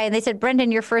can't cry. And they said,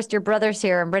 Brendan, you're first, your brother's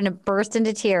here. And Brendan burst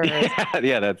into tears.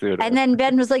 Yeah, that's it. And then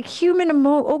Ben was like,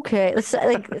 okay. It's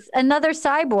like another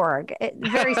cyborg.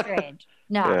 Very strange.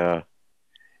 No. Yeah.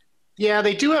 Yeah,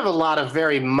 they do have a lot of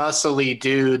very muscly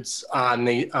dudes on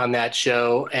that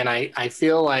show, and I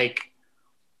feel like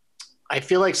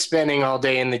spending all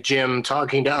day in the gym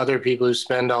talking to other people who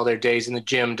spend all their days in the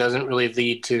gym doesn't really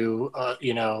lead to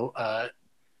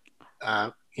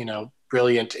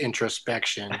brilliant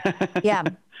introspection. Yeah.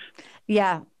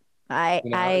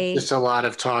 Just a lot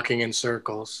of talking in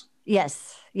circles.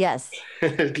 Yes.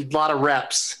 A lot of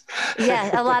reps.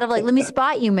 Yeah, a lot of like, let me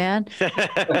spot you, man.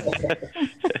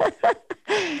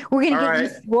 We're going to get you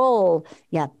swole.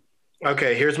 Yeah.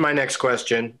 Okay, here's my next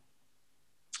question.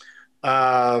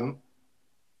 Arden,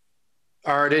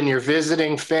 you're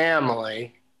visiting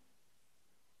family.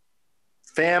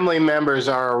 Family members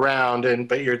are around,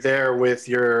 but you're there with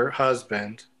your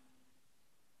husband.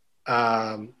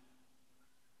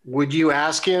 Would you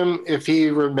ask him if he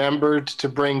remembered to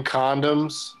bring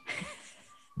condoms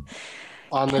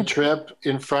on the trip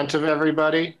in front of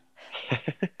everybody?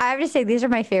 I have to say, these are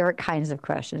my favorite kinds of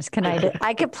questions.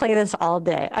 I could play this all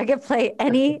day. I could play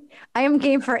I am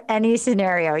game for any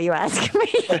scenario you ask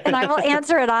me, and I will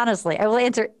answer it honestly. I will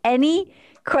answer any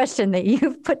question that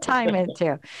you've put time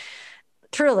into.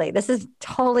 Truly, this is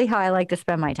totally how I like to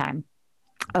spend my time.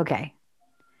 Okay.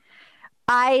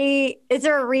 Is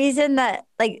there a reason that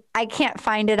like I can't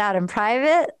find it out in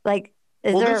private? Like,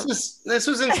 this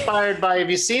was inspired by, have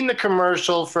you seen the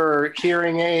commercial for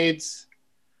hearing aids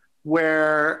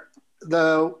where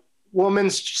the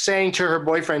woman's saying to her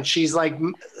boyfriend, she's like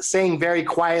saying very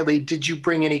quietly, did you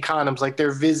bring any condoms? Like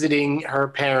they're visiting her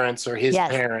parents or his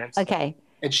parents. Okay.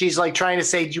 And she's like trying to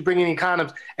say, did you bring any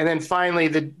condoms? And then finally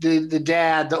the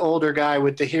dad, the older guy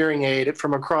with the hearing aid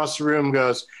from across the room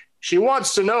goes, she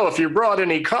wants to know if you brought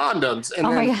any condoms.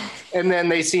 And then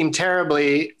they seem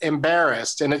terribly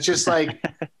embarrassed. And it's just like,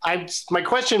 my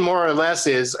question more or less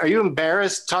is, are you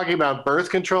embarrassed talking about birth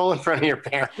control in front of your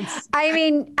parents? I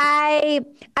mean, I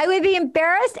would be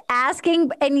embarrassed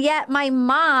asking, and yet my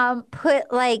mom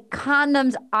put like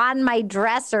condoms on my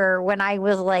dresser when I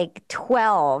was like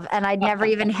 12 and I'd never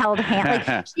even held hands.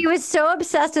 Like she was so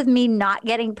obsessed with me not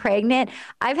getting pregnant.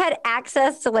 I've had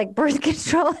access to like birth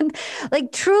control and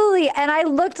like truly, and I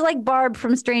looked like Barb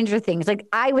from Stranger Things. Like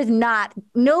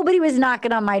nobody was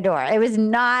knocking on my door.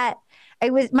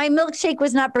 My milkshake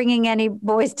was not bringing any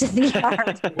boys to the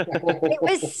yard. It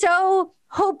was so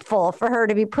hopeful for her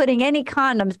to be putting any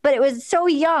condoms, but it was so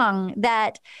young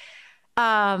that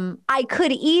I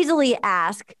could easily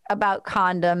ask about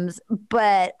condoms,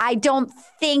 but I don't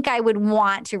think I would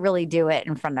want to really do it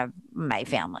in front of my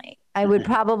family. I would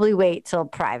probably wait till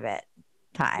private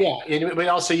time. Yeah, but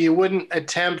also you wouldn't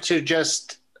attempt to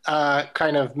just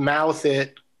kind of mouth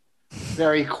it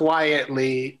very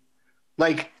quietly.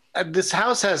 Like this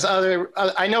house has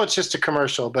I know it's just a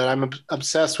commercial, but I'm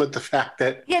obsessed with the fact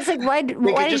that it's like why did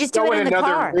you just do it in the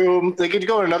car? They could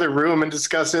go in another room and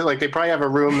discuss it. Like they probably have a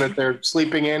room that they're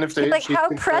sleeping in. If they like, how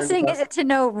pressing is it to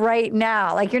know right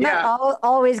now? Like you're not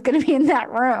always going to be in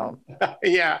that room.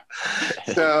 Yeah.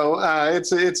 So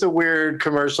it's a weird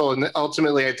commercial, and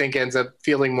ultimately I think ends up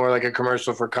feeling more like a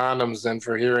commercial for condoms than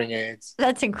for hearing aids.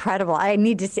 That's incredible. I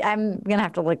need to see. I'm gonna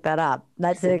have to look that up.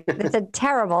 That's a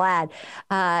terrible ad.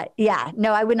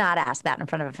 No, I would not ask that in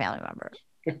front of a family member.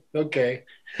 Okay.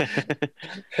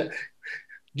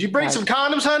 Did you bring some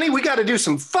condoms, honey? We got to do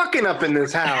some fucking up in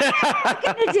this house.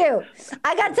 Fucking to do.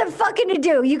 I got some fucking to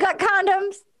do. You got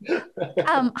condoms?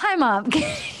 Hi, Mom.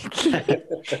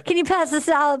 Can you pass the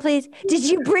salad, please? Did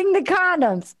you bring the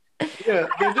condoms? Yeah,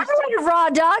 I don't want a raw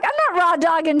dog. I'm not raw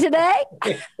dogging today.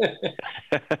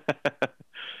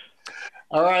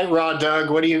 All right, Raw Doug,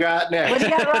 what do you got next? What do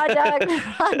you got, Raw Dog?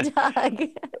 Raw Dog.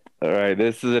 All right,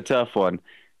 this is a tough one.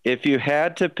 If you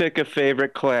had to pick a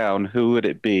favorite clown, who would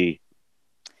it be?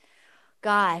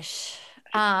 Gosh,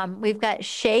 we've got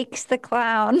Shakes the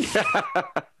Clown.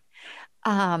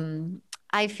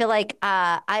 I feel like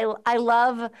I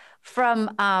love from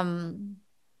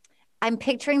I'm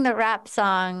picturing the rap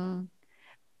song.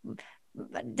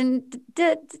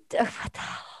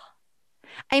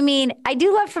 I mean, I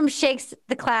do love from Shakes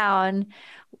the Clown.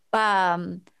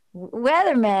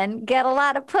 Weathermen get a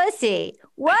lot of pussy.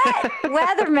 What?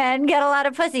 Weathermen get a lot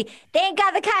of pussy. They ain't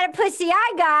got the kind of pussy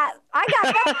I got. I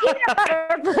got that peanut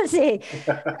butter pussy.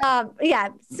 Yeah,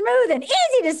 smooth and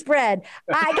easy to spread.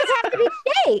 I guess it has to be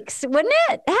Shakes, wouldn't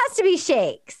it? It has to be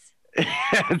Shakes.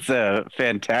 That's a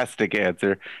fantastic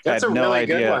answer. That's I had a no really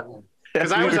idea. good one.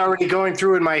 Because I was already going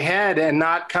through in my head and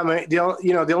not coming. The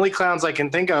only clowns I can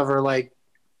think of are like,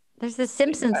 there's the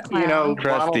Simpsons clown. Ronald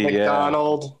Krusty,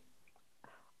 McDonald.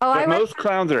 Oh, But most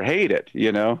clowns are hated,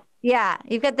 Yeah,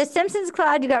 you've got the Simpsons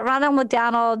clown. You got Ronald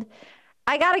McDonald.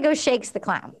 I gotta go Shakes the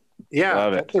Clown.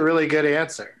 Yeah, that's a really good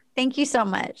answer. Thank you so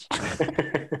much.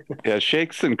 Yeah,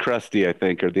 Shakes and Krusty, I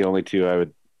think, are the only two I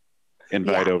would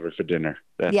invite over for dinner.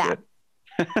 That's it.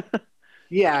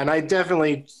 Yeah, and I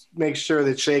definitely make sure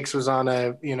that Shakes was on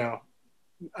a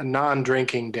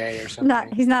non-drinking day or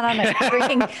something. He's not on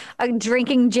a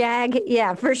drinking jag.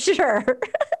 Yeah, for sure.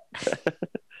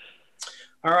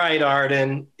 All right,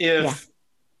 Arden. If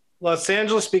Los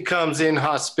Angeles becomes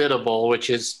inhospitable, which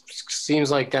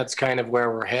seems like that's kind of where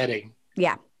we're heading.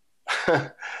 Yeah.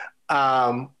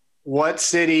 What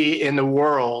city in the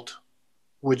world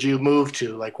would you move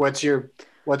to? Like, what's your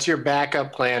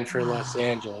backup plan for Los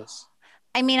Angeles?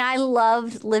 I mean, I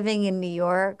loved living in New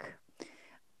York,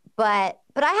 but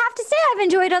I have to say I've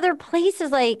enjoyed other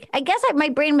places. Like, I guess my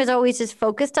brain was always just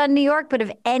focused on New York, but if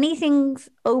anything's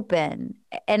open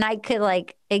and I could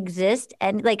like exist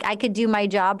and like I could do my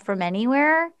job from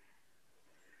anywhere,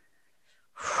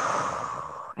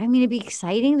 I mean, it'd be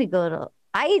exciting to go to.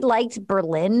 I liked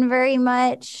Berlin very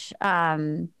much.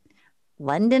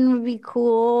 London would be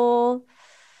cool.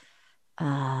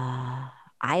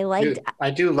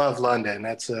 I do love London.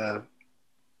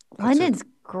 London's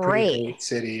great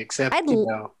city, except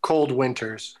cold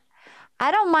winters.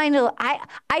 I don't mind.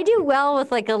 I do well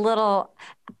with like a little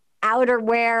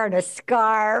outerwear and a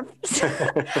scarf.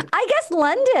 I guess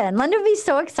London would be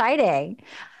so exciting.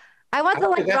 I want the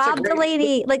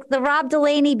Rob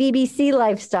Delaney BBC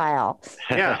lifestyle.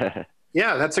 Yeah.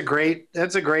 Yeah, that's a great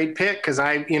pick because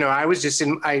I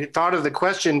thought of the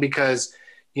question because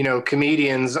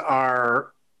comedians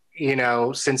are,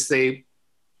 since they,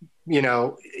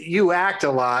 you act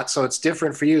a lot, so it's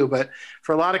different for you. But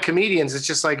for a lot of comedians, it's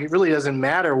just like, it really doesn't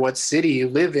matter what city you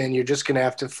live in. You're just going to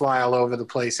have to fly all over the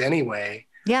place anyway.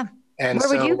 Yeah. And where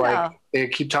would you go? They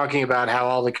keep talking about how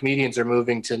all the comedians are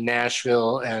moving to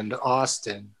Nashville and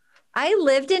Austin. I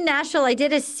lived in Nashville. I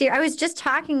did I was just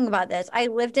talking about this. I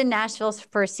lived in Nashville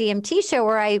for a CMT show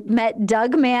where I met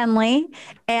Doug Manley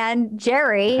and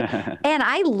Jerry, and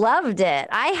I loved it.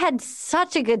 I had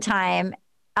such a good time.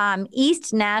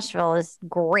 East Nashville is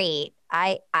great.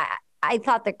 I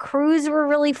thought the crews were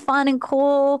really fun and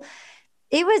cool.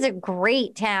 It was a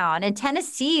great town. And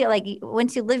Tennessee, like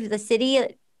once you live in the city,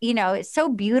 it's so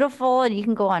beautiful and you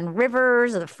can go on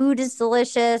rivers. The food is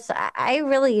delicious. I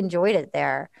really enjoyed it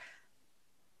there.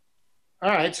 All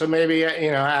right, so maybe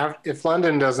if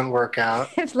London doesn't work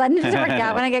out, when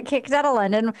I get kicked out of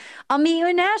London, I'll meet you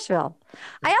in Nashville.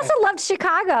 I also loved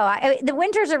Chicago. The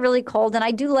winters are really cold, and I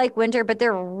do like winter, but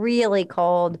they're really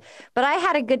cold. But I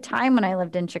had a good time when I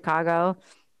lived in Chicago.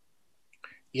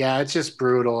 Yeah, it's just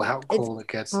brutal how cold it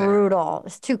gets there. Brutal.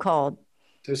 It's too cold.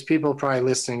 There's people probably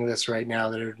listening to this right now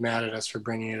that are mad at us for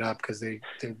bringing it up because they're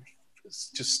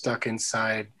just stuck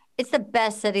inside. It's the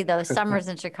best city, though. Summers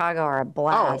in Chicago are a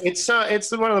blast. Oh,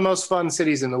 it's one of the most fun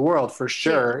cities in the world for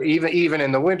sure, even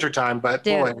in the wintertime. But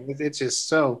boy, it's just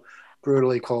so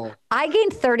brutally cold. I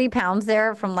gained 30 pounds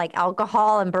there from like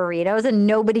alcohol and burritos, and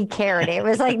nobody cared. It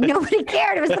was like nobody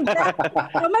cared. It was the best.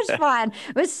 So much fun.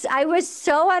 I was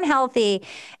so unhealthy,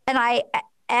 and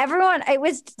it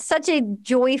was such a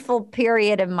joyful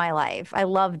period in my life. I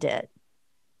loved it.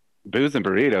 Booze and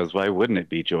burritos, why wouldn't it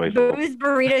be joyful? Booze,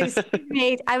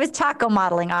 burritos. I was taco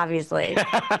modeling, obviously.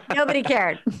 Nobody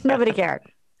cared.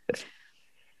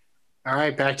 All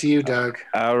right, back to you, Doug.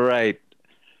 All right.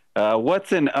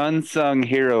 What's an unsung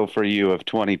hero for you of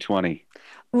 2020?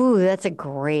 Ooh, that's a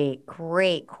great,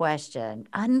 great question.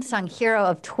 Unsung hero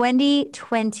of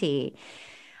 2020.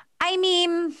 I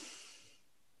mean,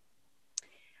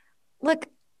 look,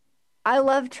 I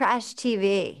love trash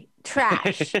TV.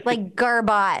 Trash, like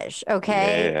garbage,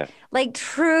 okay? Yeah. Like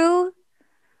true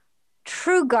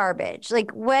garbage. Like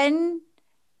when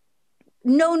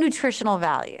no nutritional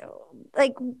value.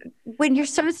 Like when you're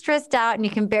so stressed out and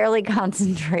you can barely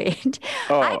concentrate.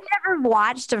 Oh. I've never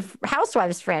watched a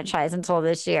Housewives franchise until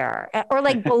this year, or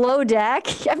like Below Deck.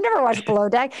 I've never watched Below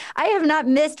Deck. I have not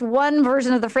missed one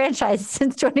version of the franchise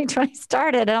since 2020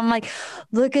 started. And I'm like,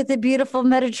 look at the beautiful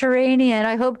Mediterranean.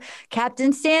 I hope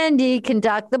Captain Sandy can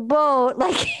dock the boat.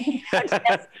 Like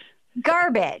just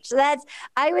garbage. That's,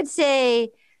 I would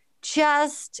say,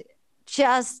 just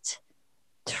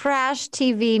trash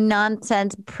TV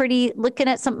nonsense, looking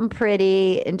at something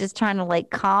pretty and just trying to like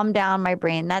calm down my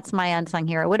brain. That's my unsung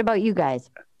hero. What about you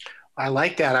guys? I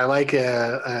like that. I like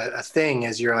a thing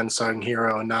as your unsung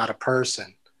hero, not a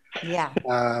person. Yeah.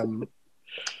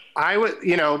 I would,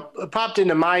 popped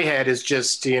into my head is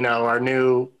just, our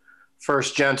new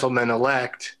first gentleman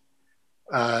elect,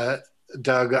 Doug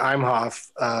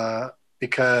Imhoff,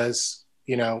 because,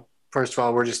 first of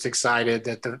all, we're just excited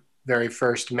that the very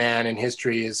first man in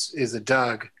history is a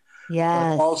Doug.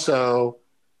 Yes. But also,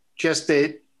 just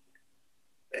that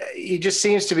he just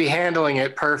seems to be handling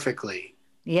it perfectly.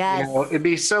 Yes. It'd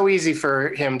be so easy for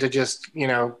him to just,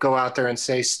 go out there and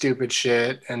say stupid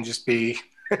shit and just be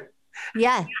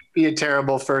be a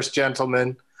terrible first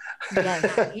gentleman.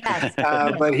 Yes.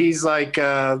 But he's like,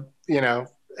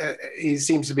 he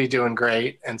seems to be doing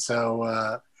great. And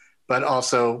so, but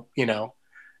also,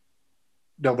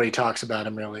 nobody talks about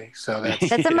him really. So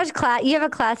that's a much you have a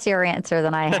classier answer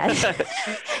than I had.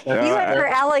 You went for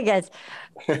elegance.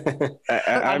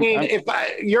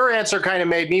 Your answer kind of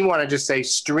made me want to just say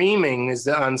streaming is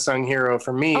the unsung hero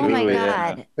for me. Oh my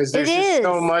God. Because there's just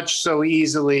so much so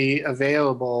easily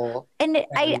available. And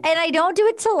I don't do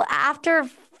it till after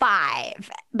 5,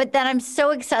 but then I'm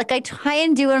so excited. Like I try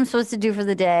and do what I'm supposed to do for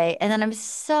the day. And then I'm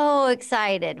so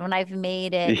excited when I've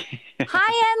made it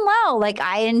high and low. Like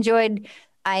I enjoyed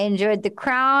The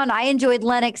Crown. I enjoyed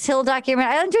Lenox Hill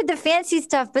documentary. I enjoyed the fancy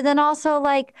stuff, but then also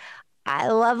like, I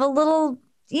love a little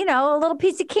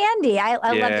piece of candy. I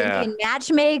love Indian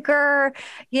Matchmaker.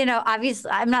 Obviously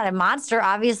I'm not a monster.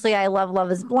 Obviously I love Love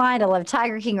is Blind. I love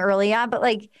Tiger King early on, but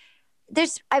like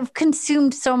I've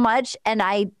consumed so much and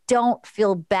I don't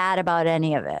feel bad about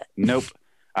any of it. Nope.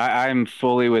 I'm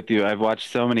fully with you. I've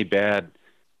watched so many bad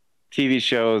TV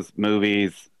shows,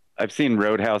 movies. I've seen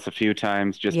Roadhouse a few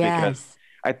times just because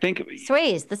I think the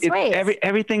Sways.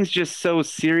 Everything's just so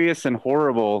serious and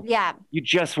horrible. Yeah. You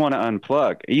just want to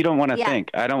unplug. You don't want to think.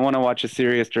 I don't want to watch a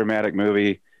serious dramatic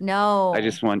movie. No. I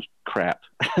just want crap.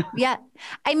 Yeah.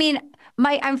 I mean,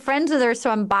 I'm friends with her,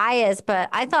 so I'm biased, but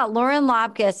I thought Lauren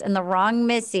Lapkus and The Wrong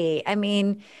Missy, I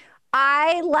mean,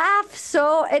 I laughed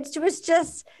so it was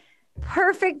just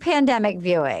perfect pandemic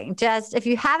viewing. Just if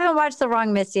you haven't watched The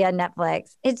Wrong Missy on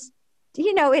Netflix, it's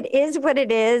it is what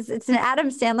it is. It's an Adam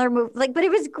Sandler movie, but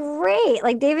it was great.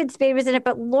 Like David Spade was in it,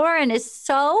 but Lauren is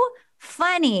so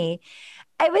funny.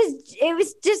 It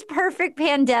was just perfect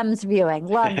pandems viewing.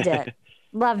 Loved it.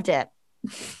 Loved it.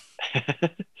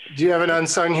 Do you have an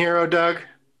unsung hero, Doug?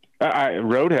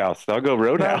 Roadhouse. I'll go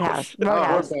Roadhouse.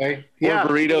 Roadhouse. Oh, okay. Or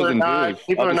burritos and booze.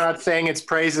 People are not saying its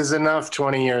praises enough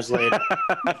 20 years later.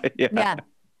 Yeah.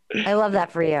 I love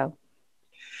that for you.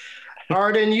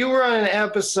 Arden, you were on an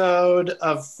episode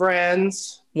of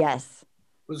Friends. Yes.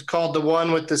 It was called The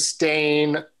One with the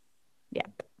Stain.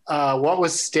 Yep. What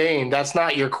was stain? That's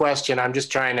not your question. I'm just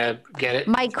trying to get it.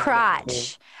 My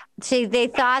crotch. See, they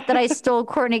thought that I stole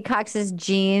Courtney Cox's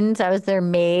jeans. I was their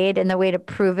maid, and the way to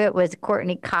prove it was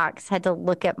Courtney Cox had to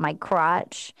look at my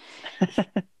crotch.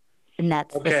 And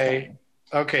that's okay.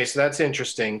 Okay, so that's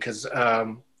interesting because,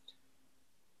 I'm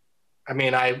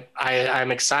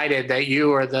excited that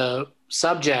you are the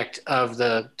subject of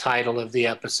the title of the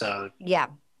episode. Yeah.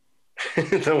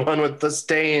 The one with the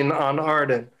stain on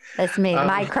Arden. That's me.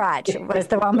 My crotch was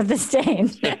the one with the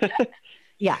stain.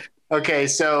 Yeah. Okay,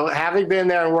 so having been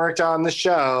there and worked on the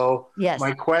show, yes.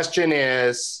 My question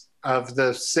is, of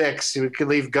the 6, we could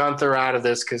leave Gunther out of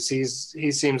this because he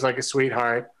seems like a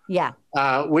sweetheart. Yeah.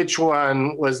 Which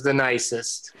one was the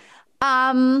nicest?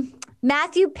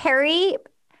 Matthew Perry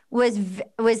was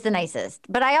the nicest,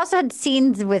 but I also had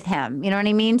scenes with him. You know what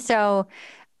I mean? So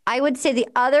I would say the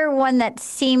other one that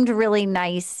seemed really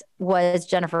nice was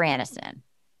Jennifer Aniston.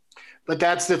 But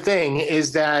that's the thing,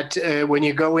 is that when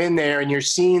you go in there and your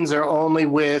scenes are only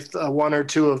with one or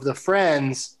two of the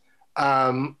friends,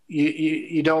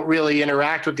 you don't really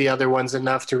interact with the other ones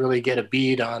enough to really get a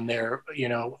bead on their,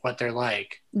 what they're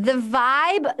like.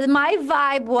 My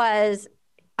vibe was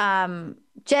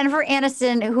Jennifer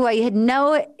Aniston, who I had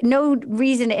no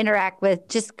reason to interact with,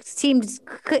 just seemed,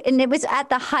 and it was at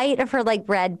the height of her like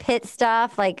Brad Pitt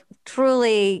stuff, like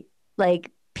truly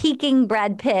like peaking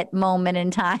Brad Pitt moment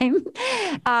in time.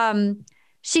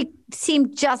 She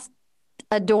seemed just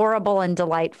adorable and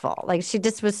delightful. Like she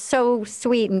just was so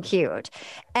sweet and cute.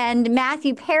 And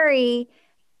Matthew Perry,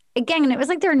 again, it was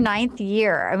like their 9th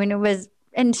year. I mean,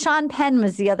 and Sean Penn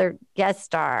was the other guest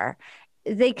star.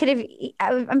 They could have,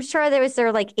 I'm sure there was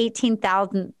like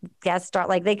 18,000 guest star.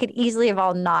 Like they could easily have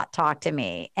all not talked to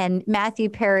me. And Matthew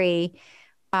Perry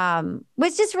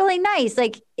was just really nice.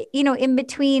 Like, in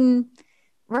between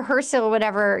rehearsal or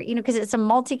whatever, because it's a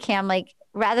multicam, like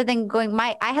rather than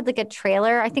I had like a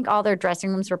trailer. I think all their dressing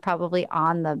rooms were probably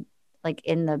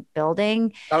in the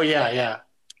building. Oh yeah. Yeah.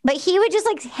 But he would just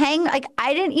like hang, like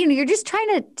I didn't, you're just trying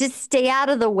to just stay out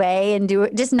of the way and do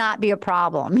it, just not be a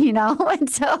problem, And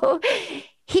so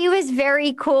he was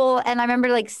very cool. And I remember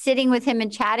like sitting with him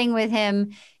and chatting with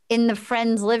him in the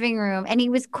friend's living room. And he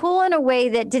was cool in a way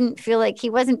that didn't feel like he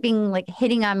wasn't being like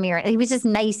hitting on me. He was just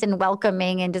nice and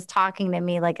welcoming and just talking to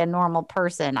me like a normal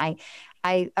person.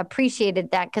 I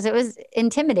appreciated that because it was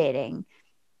intimidating.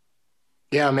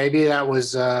 Yeah, maybe that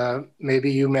was,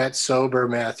 maybe you met sober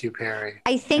Matthew Perry.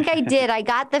 I think I did. I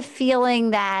got the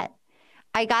feeling that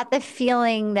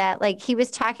like he was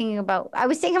talking about, I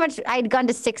was saying how much I'd gone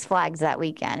to Six Flags that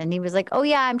weekend. And he was like, oh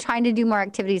yeah, I'm trying to do more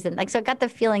activities. And like, so I got the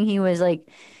feeling he was like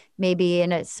maybe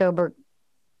in a sober,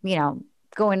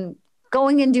 going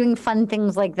and doing fun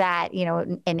things like that,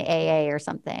 in AA or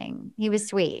something. He was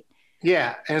sweet.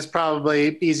 Yeah, and it's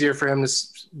probably easier for him to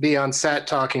be on set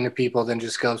talking to people than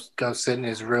just go sit in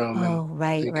his room and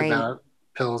think about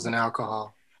pills and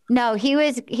alcohol. No, he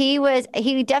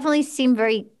definitely seemed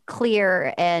very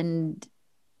clear and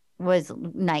was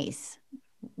nice,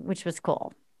 which was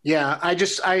cool. Yeah,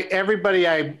 everybody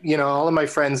all of my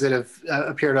friends that have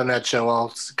appeared on that show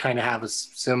all kind of have a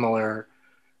similar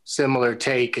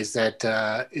take, is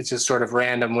that it's just sort of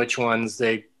random which ones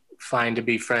they find to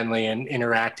be friendly and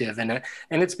interactive, and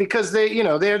it's because they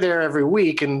they're there every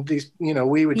week, and these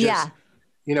we would just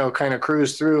kind of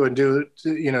cruise through and do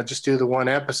just do the one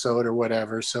episode or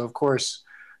whatever. So of course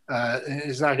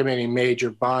there's not going to be any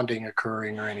major bonding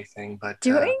occurring or anything. But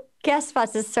doing guest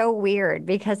spots is so weird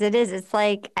because it's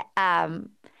like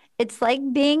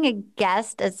being a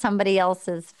guest at somebody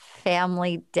else's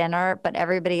family dinner, but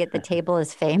everybody at the table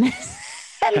is famous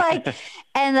and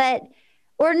that.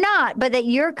 Or not, but that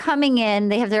you're coming in,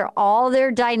 they have all their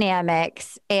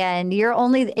dynamics, and you're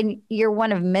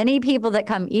one of many people that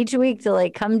come each week to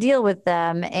like come deal with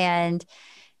them. And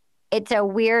it's a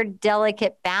weird,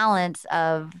 delicate balance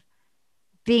of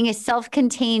being a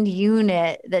self-contained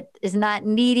unit that is not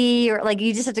needy, or like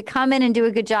you just have to come in and do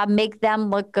a good job, make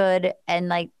them look good, and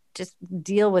like just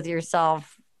deal with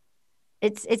yourself.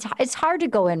 It's hard to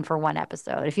go in for one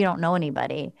episode if you don't know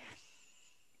anybody.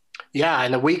 Yeah,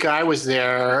 and the week I was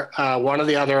there, one of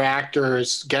the other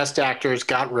guest actors,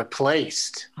 got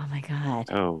replaced. Oh my God!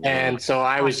 Oh, and so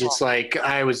I was just like,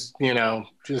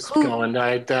 going.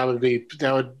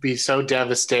 That would be so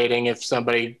devastating if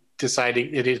somebody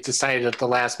decided at the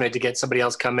last minute to get somebody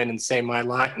else come in and say my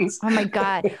lines. Oh my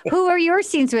God! Who are your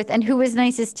scenes with, and who was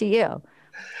nicest to you?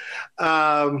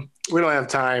 We don't have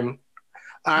time.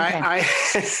 Okay.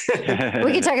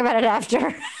 We can talk about it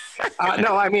after.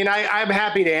 No, I mean, I'm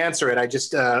happy to answer it. I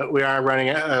just we are running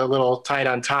a little tight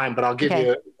on time, but I'll give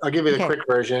you the quick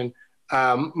version.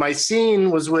 My scene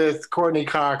was with Courtney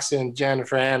Cox and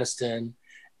Jennifer Aniston,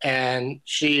 and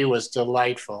she was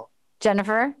delightful.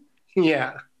 Jennifer?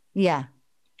 Yeah.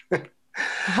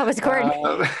 How was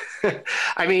Courtney?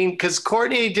 I mean, because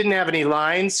Courtney didn't have any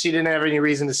lines. She didn't have any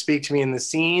reason to speak to me in the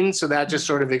scene, so that just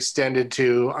sort of extended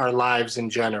to our lives in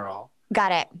general.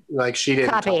 Got it. Like she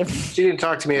didn't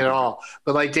talk to me at all.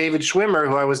 But like David Schwimmer,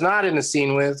 who I was not in the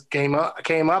scene with, came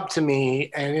up to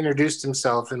me and introduced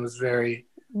himself and was very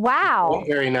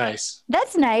nice.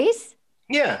 That's nice.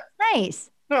 Yeah. Nice.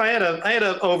 No, I had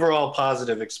an overall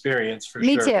positive experience for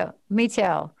sure. Me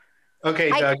too.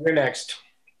 Okay, Doug, you're next.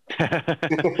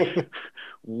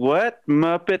 What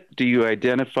Muppet do you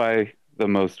identify the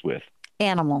most with?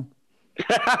 Animal.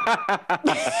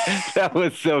 That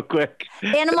was so quick.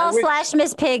 Animal /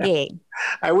 Miss Piggy.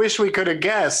 I wish we could have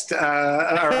guessed,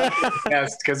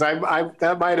 because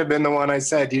that might have been the one I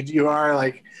said. You are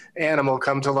like animal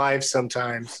come to life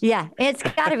sometimes. Yeah, it's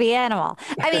got to be animal.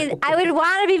 I mean, I would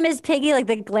want to be Miss Piggy, like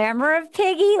the glamour of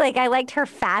Piggy. Like I liked her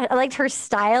I liked her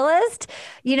stylist.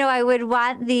 You know, I would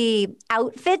want the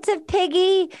outfits of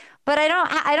Piggy. But I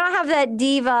don't have that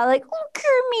diva, like, oh,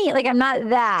 Kermit. Like, I'm not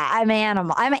that. I'm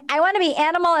animal. I want to be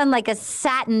animal in like a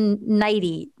satin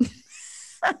nightie.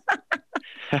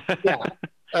 Yeah.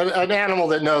 An animal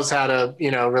that knows how to,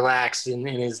 relax in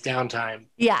his downtime.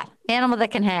 Yeah. Animal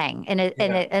that can hang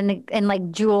and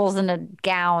like jewels in a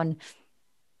gown.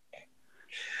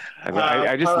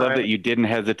 I just love that you didn't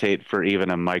hesitate for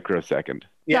even a microsecond.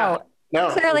 Yeah.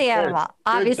 No. Clearly animal.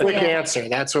 Obviously. Quick answer.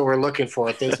 That's what we're looking for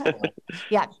at this point.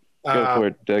 Yeah. Go for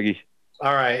it, Dougie.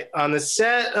 All right. On the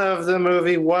set of the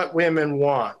movie What Women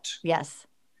Want. Yes.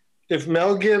 If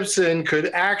Mel Gibson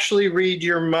could actually read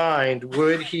your mind,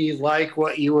 would he like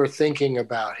what you were thinking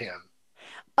about him?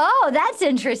 Oh, that's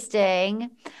interesting.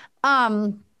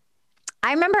 I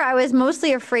remember I was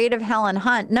mostly afraid of Helen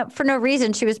Hunt. No, for no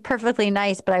reason. She was perfectly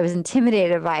nice, but I was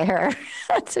intimidated by her.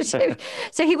 So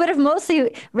he would have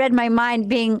mostly read my mind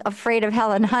being afraid of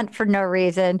Helen Hunt for no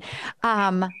reason.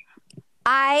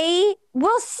 I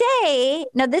will say,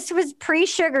 now this was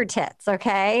pre-Sugar Tits,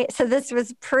 okay? So this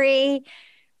was we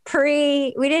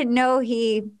didn't know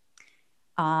he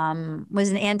was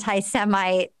an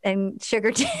anti-Semite and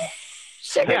Sugar Tits.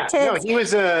 No, he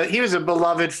was a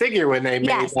beloved figure when they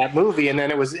made that movie, and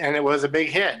then it was a big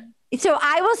hit. So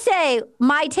I will say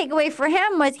my takeaway for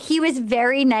him was he was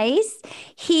very nice.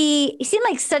 He seemed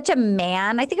like such a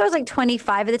man. I think I was like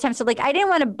 25 at the time. So like, I didn't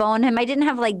want to bone him. I didn't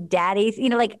have like daddies,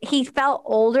 like he felt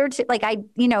older to like,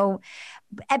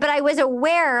 but I was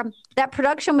aware that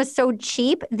production was so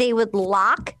cheap. They would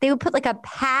put like a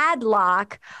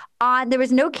padlock on, there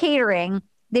was no catering.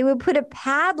 They would put a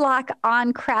padlock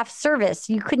on craft service.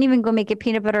 You couldn't even go make a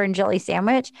peanut butter and jelly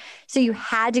sandwich. So you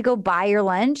had to go buy your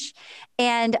lunch.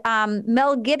 And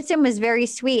Mel Gibson was very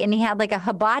sweet. And he had like a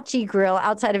hibachi grill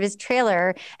outside of his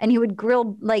trailer. And he would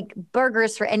grill like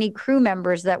burgers for any crew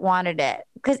members that wanted it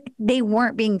because they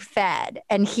weren't being fed.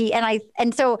 And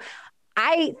so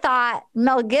I thought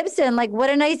Mel Gibson, like, what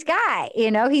a nice guy.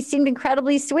 He seemed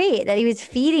incredibly sweet that he was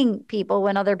feeding people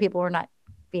when other people were not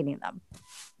feeding them.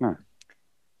 Huh.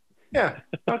 Yeah.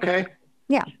 Okay.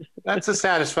 Yeah. That's a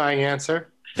satisfying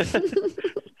answer.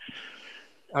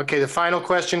 Okay. The final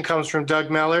question comes from Doug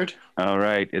Mellard. All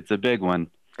right. It's a big one.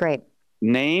 Great.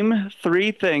 Name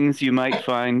 3 things you might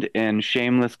find in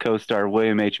Shameless co-star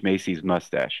William H. Macy's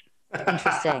mustache.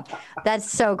 Interesting. That's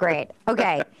so great.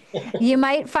 Okay. You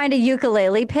might find a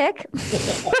ukulele pick.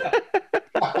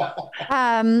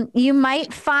 You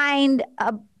might find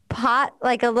a pot,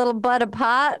 like a little bud of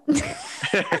pot.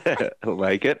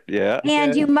 Like it, yeah.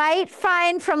 And you might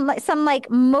find from some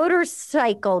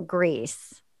motorcycle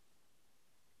grease.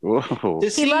 Whoa.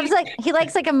 He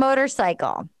likes like a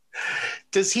motorcycle.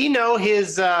 Does he know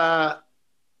his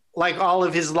all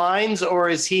of his lines, or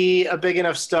is he a big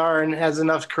enough star and has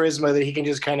enough charisma that he can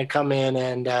just kind of come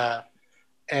in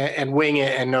and wing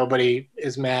it and nobody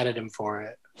is mad at him for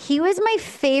it? He was my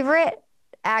favorite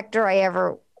actor I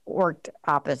ever worked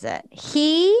opposite.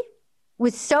 He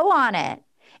was so on it.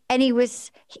 And he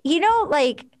was,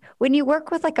 when you work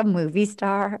with like a movie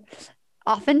star,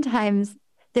 oftentimes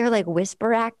they're like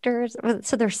whisper actors.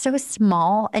 So they're so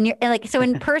small so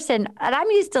in person, and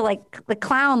I'm used to like the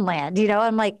clown land,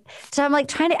 I'm like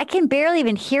I can barely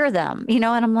even hear them, and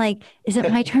I'm like, is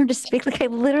it my turn to speak? Like I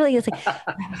literally, it's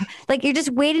like you're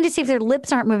just waiting to see if their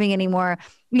lips aren't moving anymore.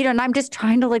 And I'm just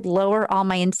trying to lower all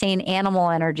my insane animal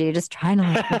energy, just trying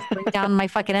to bring down my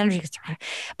fucking energy.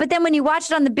 But then when you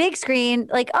watch it on the big screen,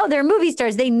 they're movie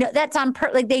stars. They know that's on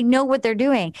they know what they're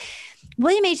doing.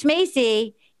 William H.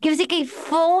 Macy gives a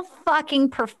full fucking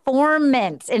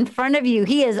performance in front of you.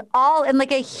 He is all in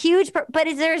a huge, but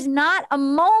there's not a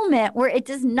moment where it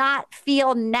does not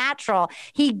feel natural.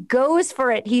 He goes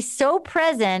for it. He's so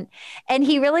present. And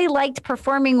he really liked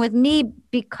performing with me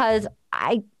because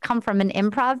I come from an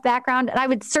improv background, and I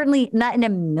would certainly not in a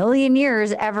million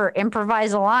years ever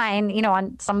improvise a line,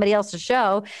 on somebody else's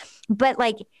show. But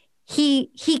he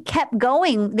kept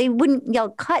going. They wouldn't yell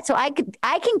cut. So I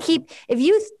can keep, if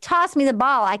you toss me the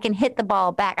ball, I can hit the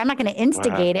ball back. I'm not going to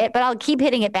instigate it, but I'll keep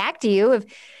hitting it back to you.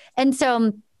 And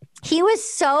so he was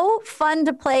so fun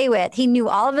to play with. He knew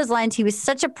all of his lines. He was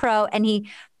such a pro, and he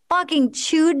fucking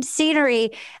chewed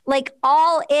scenery, like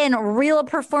all in real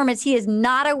performance. He is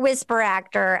not a whisper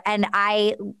actor, and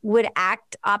I would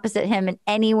act opposite him in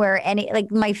anywhere,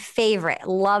 like my favorite.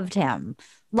 Loved him.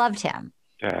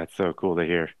 Yeah, it's so cool to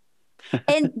hear.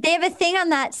 And they have a thing on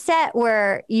that set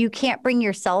where you can't bring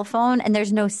your cell phone and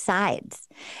there's no sides.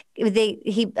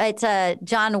 It's a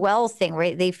John Wells thing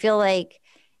where they feel like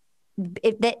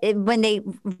when they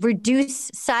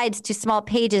reduce sides to small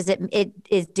pages, it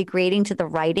is degrading to the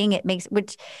writing. It makes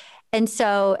and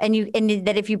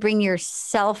that if you bring your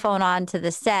cell phone onto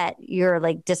the set, you're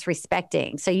like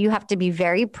disrespecting. So you have to be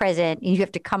very present. You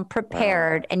have to come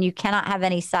prepared, and you cannot have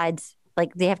any sides.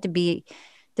 Like they have to be.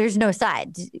 There's no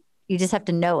sides. You just have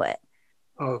to know it.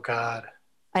 Oh God.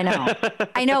 I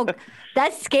know.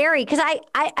 That's scary because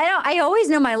I always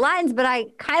know my lines, but I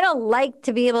kind of like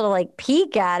to be able to like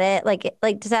peek at it,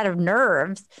 like just out of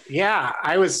nerves. Yeah,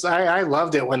 I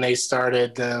loved it when they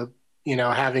started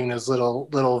having those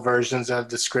little versions of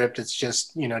the script. It's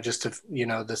just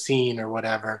the scene or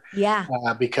whatever. Yeah.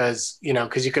 Because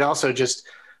you could also just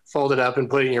fold it up and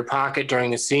put it in your pocket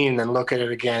during the scene, then look at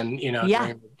it again.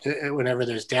 Whenever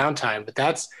there's downtime. But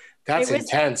that's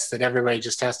intense that everybody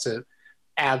just has to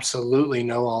absolutely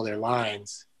know all their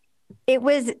lines.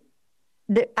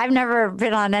 I've never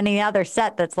been on any other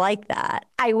set that's like that.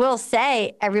 I will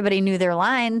say everybody knew their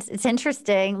lines. It's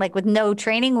interesting. Like with no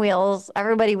training wheels,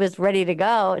 everybody was ready to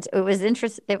go.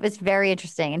 It was very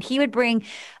interesting. And he would bring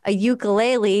a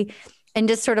ukulele and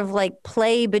just sort of like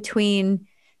play between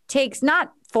takes,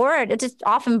 not for it, just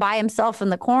often by himself in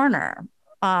the corner.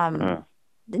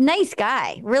 Nice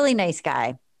guy, really nice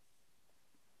guy.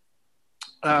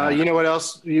 You know what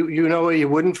else? You know what you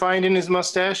wouldn't find in his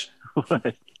mustache?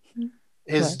 What?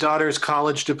 His daughter's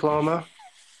college diploma.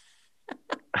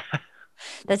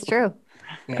 That's true.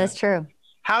 Yeah. That's true.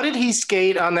 How did he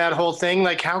skate on that whole thing?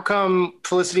 Like, how come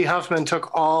Felicity Huffman took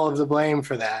all of the blame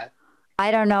for that? I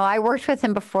don't know. I worked with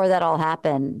him before that all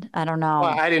happened. I don't know.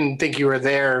 Well, I didn't think you were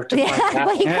there to find out.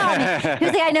 Well, he called me. He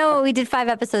was like, I know we did 5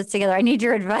 episodes together. I need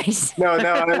your advice. No.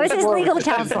 I was his legal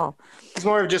counsel. It's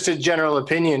more of just a general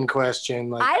opinion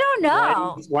question. Like, I don't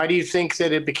know. Why do you think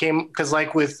that it became? Because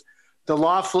like with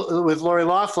Lori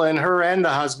Loughlin, her and the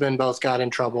husband both got in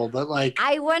trouble. But like,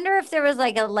 I wonder if there was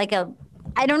like a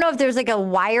I don't know if there's like a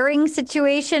wiring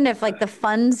situation. If like the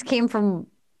funds came from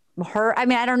her. I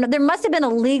mean, I don't know. There must have been a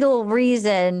legal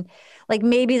reason. Like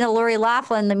maybe the Lori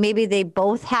Loughlin, maybe they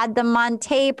both had them on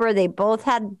tape, or they both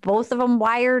of them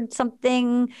wired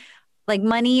something like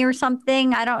money or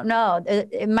something. I don't know.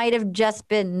 It might have just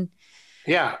been.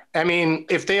 Yeah. I mean,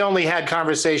 if they only had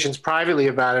conversations privately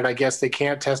about it, I guess they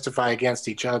can't testify against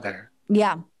each other.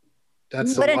 Yeah.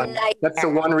 That's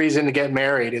the one reason to get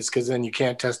married, is because then you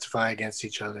can't testify against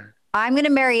each other. I'm going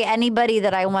to marry anybody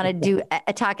that I want to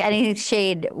talk anything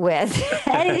shade with.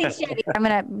 Anything shady. I'm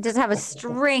going to just have a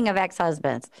string of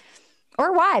ex-husbands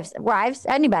or wives,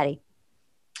 anybody.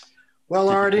 Well,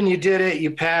 Arden, you did it.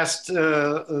 You passed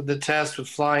the test with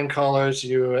flying colors.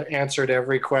 You answered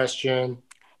every question.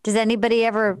 Does anybody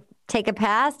ever take a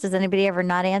pass? Does anybody ever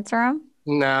not answer them?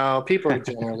 No, people are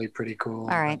generally pretty cool.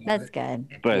 All right, that's good.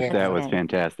 But that was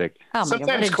fantastic. Oh,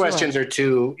 sometimes questions are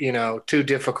too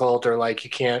difficult, or like you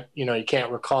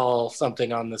can't recall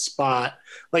something on the spot.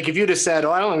 Like if you'd have said,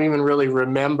 "Oh, I don't even really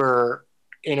remember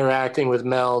interacting with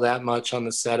Mel that much on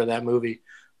the set of that movie,"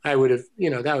 I would have,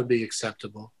 that would be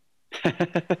acceptable.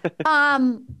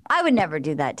 I would never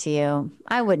do that to you.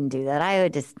 I wouldn't do that. I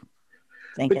would just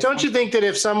think. But don't you think that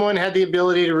if someone had the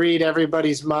ability to read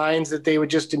everybody's minds, that they would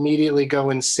just immediately go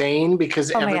insane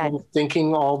because everyone's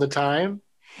thinking all the time?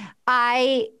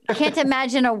 I can't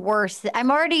imagine a worse.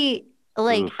 I'm already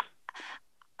like. Oof.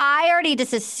 I already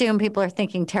just assume people are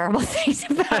thinking terrible things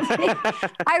about me.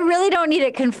 I really don't need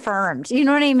it confirmed. You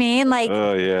know what I mean? Like,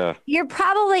 oh yeah, you're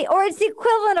probably, or it's the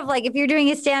equivalent of like if you're doing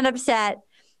a stand-up set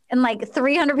and like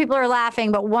 300 people are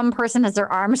laughing, but one person has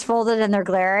their arms folded and they're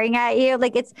glaring at you.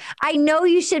 Like I know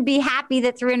you should be happy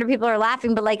that 300 people are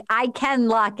laughing, but like I can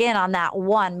lock in on that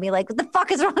one, be like, what the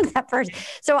fuck is wrong with that person?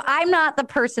 So I'm not the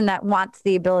person that wants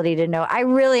the ability to know. I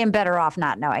really am better off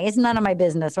not knowing. It's none of my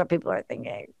business what people are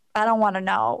thinking. I don't want to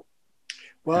know.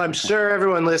 Well, I'm sure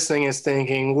everyone listening is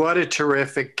thinking, what a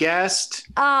terrific guest.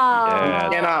 Oh, I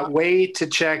cannot wait to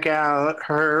check out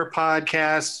her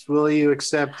podcast. Will you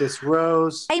accept this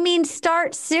rose? I mean,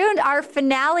 start soon. Our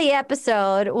finale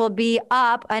episode will be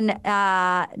up on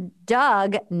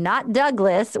Doug, not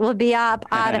Douglas, will be up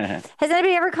on. Has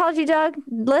anybody ever called you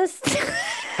Douglas?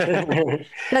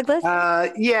 Douglas?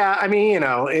 Yeah. I mean,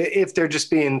 if they're just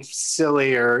being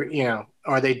silly or,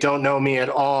 or they don't know me at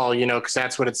all, because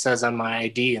that's what it says on my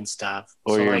ID and stuff.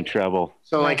 Or so you're like, in trouble.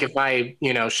 So like if I,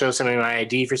 show somebody my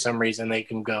ID for some reason, they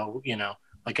can go,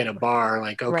 like at a bar,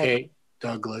 like, okay, right.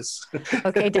 Douglas.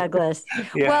 Okay, Douglas.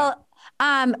 Yeah. Well,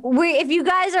 if you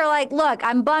guys are like, look,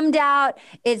 I'm bummed out.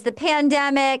 It's the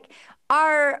pandemic.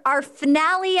 Our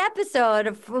finale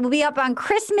episode will be up on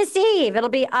Christmas Eve. It'll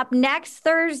be up next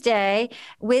Thursday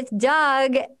with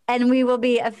Doug, and we will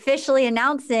be officially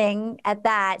announcing at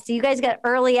that. So you guys get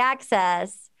early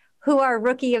access who our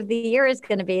Rookie of the Year is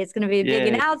going to be. It's going to be a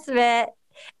big announcement,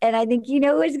 and I think you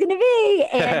know who it's going to be.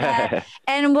 And,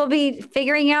 and we'll be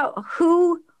figuring out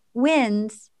who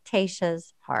wins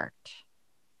Tayshia's heart.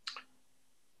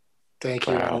 Thank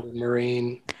you,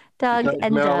 Maureen. Doug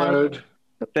and Doug.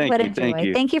 Thank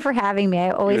you. Thank you for having me.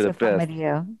 I always have fun with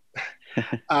you.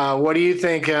 What do you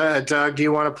think, Doug? Do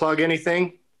you want to plug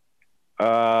anything?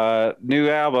 New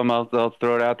album. I'll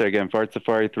throw it out there again. Fart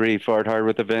Safari 3, Fart Hard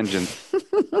with a Vengeance.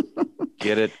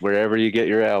 Get it wherever you get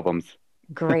your albums.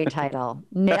 Great title.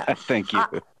 Thank you.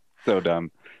 So dumb.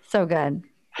 So good.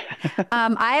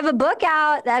 I have a book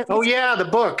out. The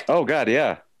book. Oh, God,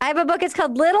 yeah. I have a book. It's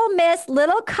called Little Miss,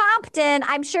 Little Compton.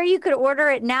 I'm sure you could order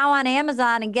it now on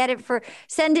Amazon and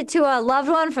send it to a loved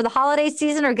one for the holiday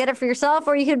season, or get it for yourself,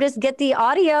 or you could just get the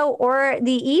audio or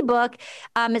the ebook.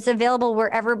 It's available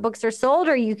wherever books are sold,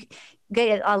 or you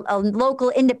get a local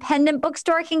independent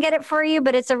bookstore can get it for you,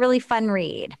 but it's a really fun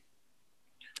read.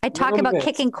 I talk about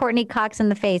kicking Courtney Cox in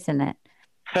the face in it.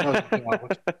 Oh,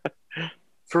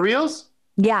 for reals?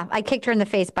 Yeah, I kicked her in the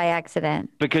face by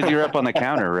accident. Because you're up on the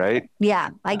counter, right? Yeah,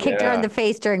 I kicked her in the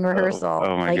face during rehearsal.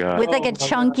 Oh my God. With like a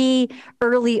chunky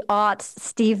early aughts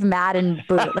Steve Madden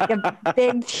boot, like a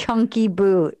big chunky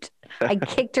boot. I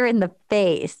kicked her in the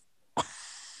face.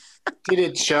 Did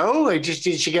it show? Like, did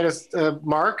she get a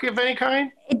mark of any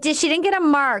kind? She didn't get a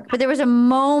mark, but there was a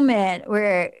moment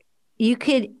where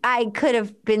I could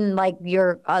have been like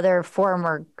your other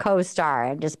former co-star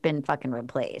and just been fucking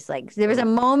replaced. Like there was a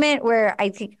moment where I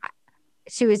think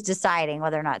she was deciding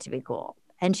whether or not to be cool,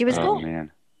 and she was cool.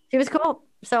 Man. She was cool.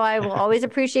 So I will always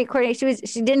appreciate Courtney.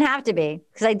 She didn't have to be,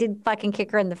 because I did fucking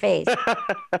kick her in the face.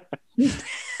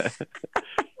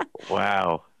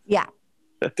 Wow. Yeah.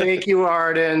 Thank you,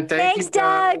 Arden. Thanks,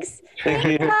 Doug.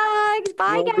 Thanks, Doug.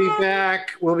 Bye, guys.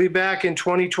 We'll be back in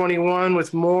 2021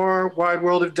 with more Wide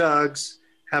World of Dougs.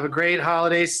 Have a great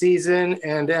holiday season.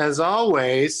 And as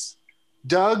always,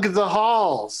 Doug the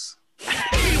Halls.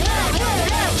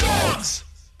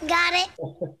 Got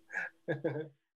it.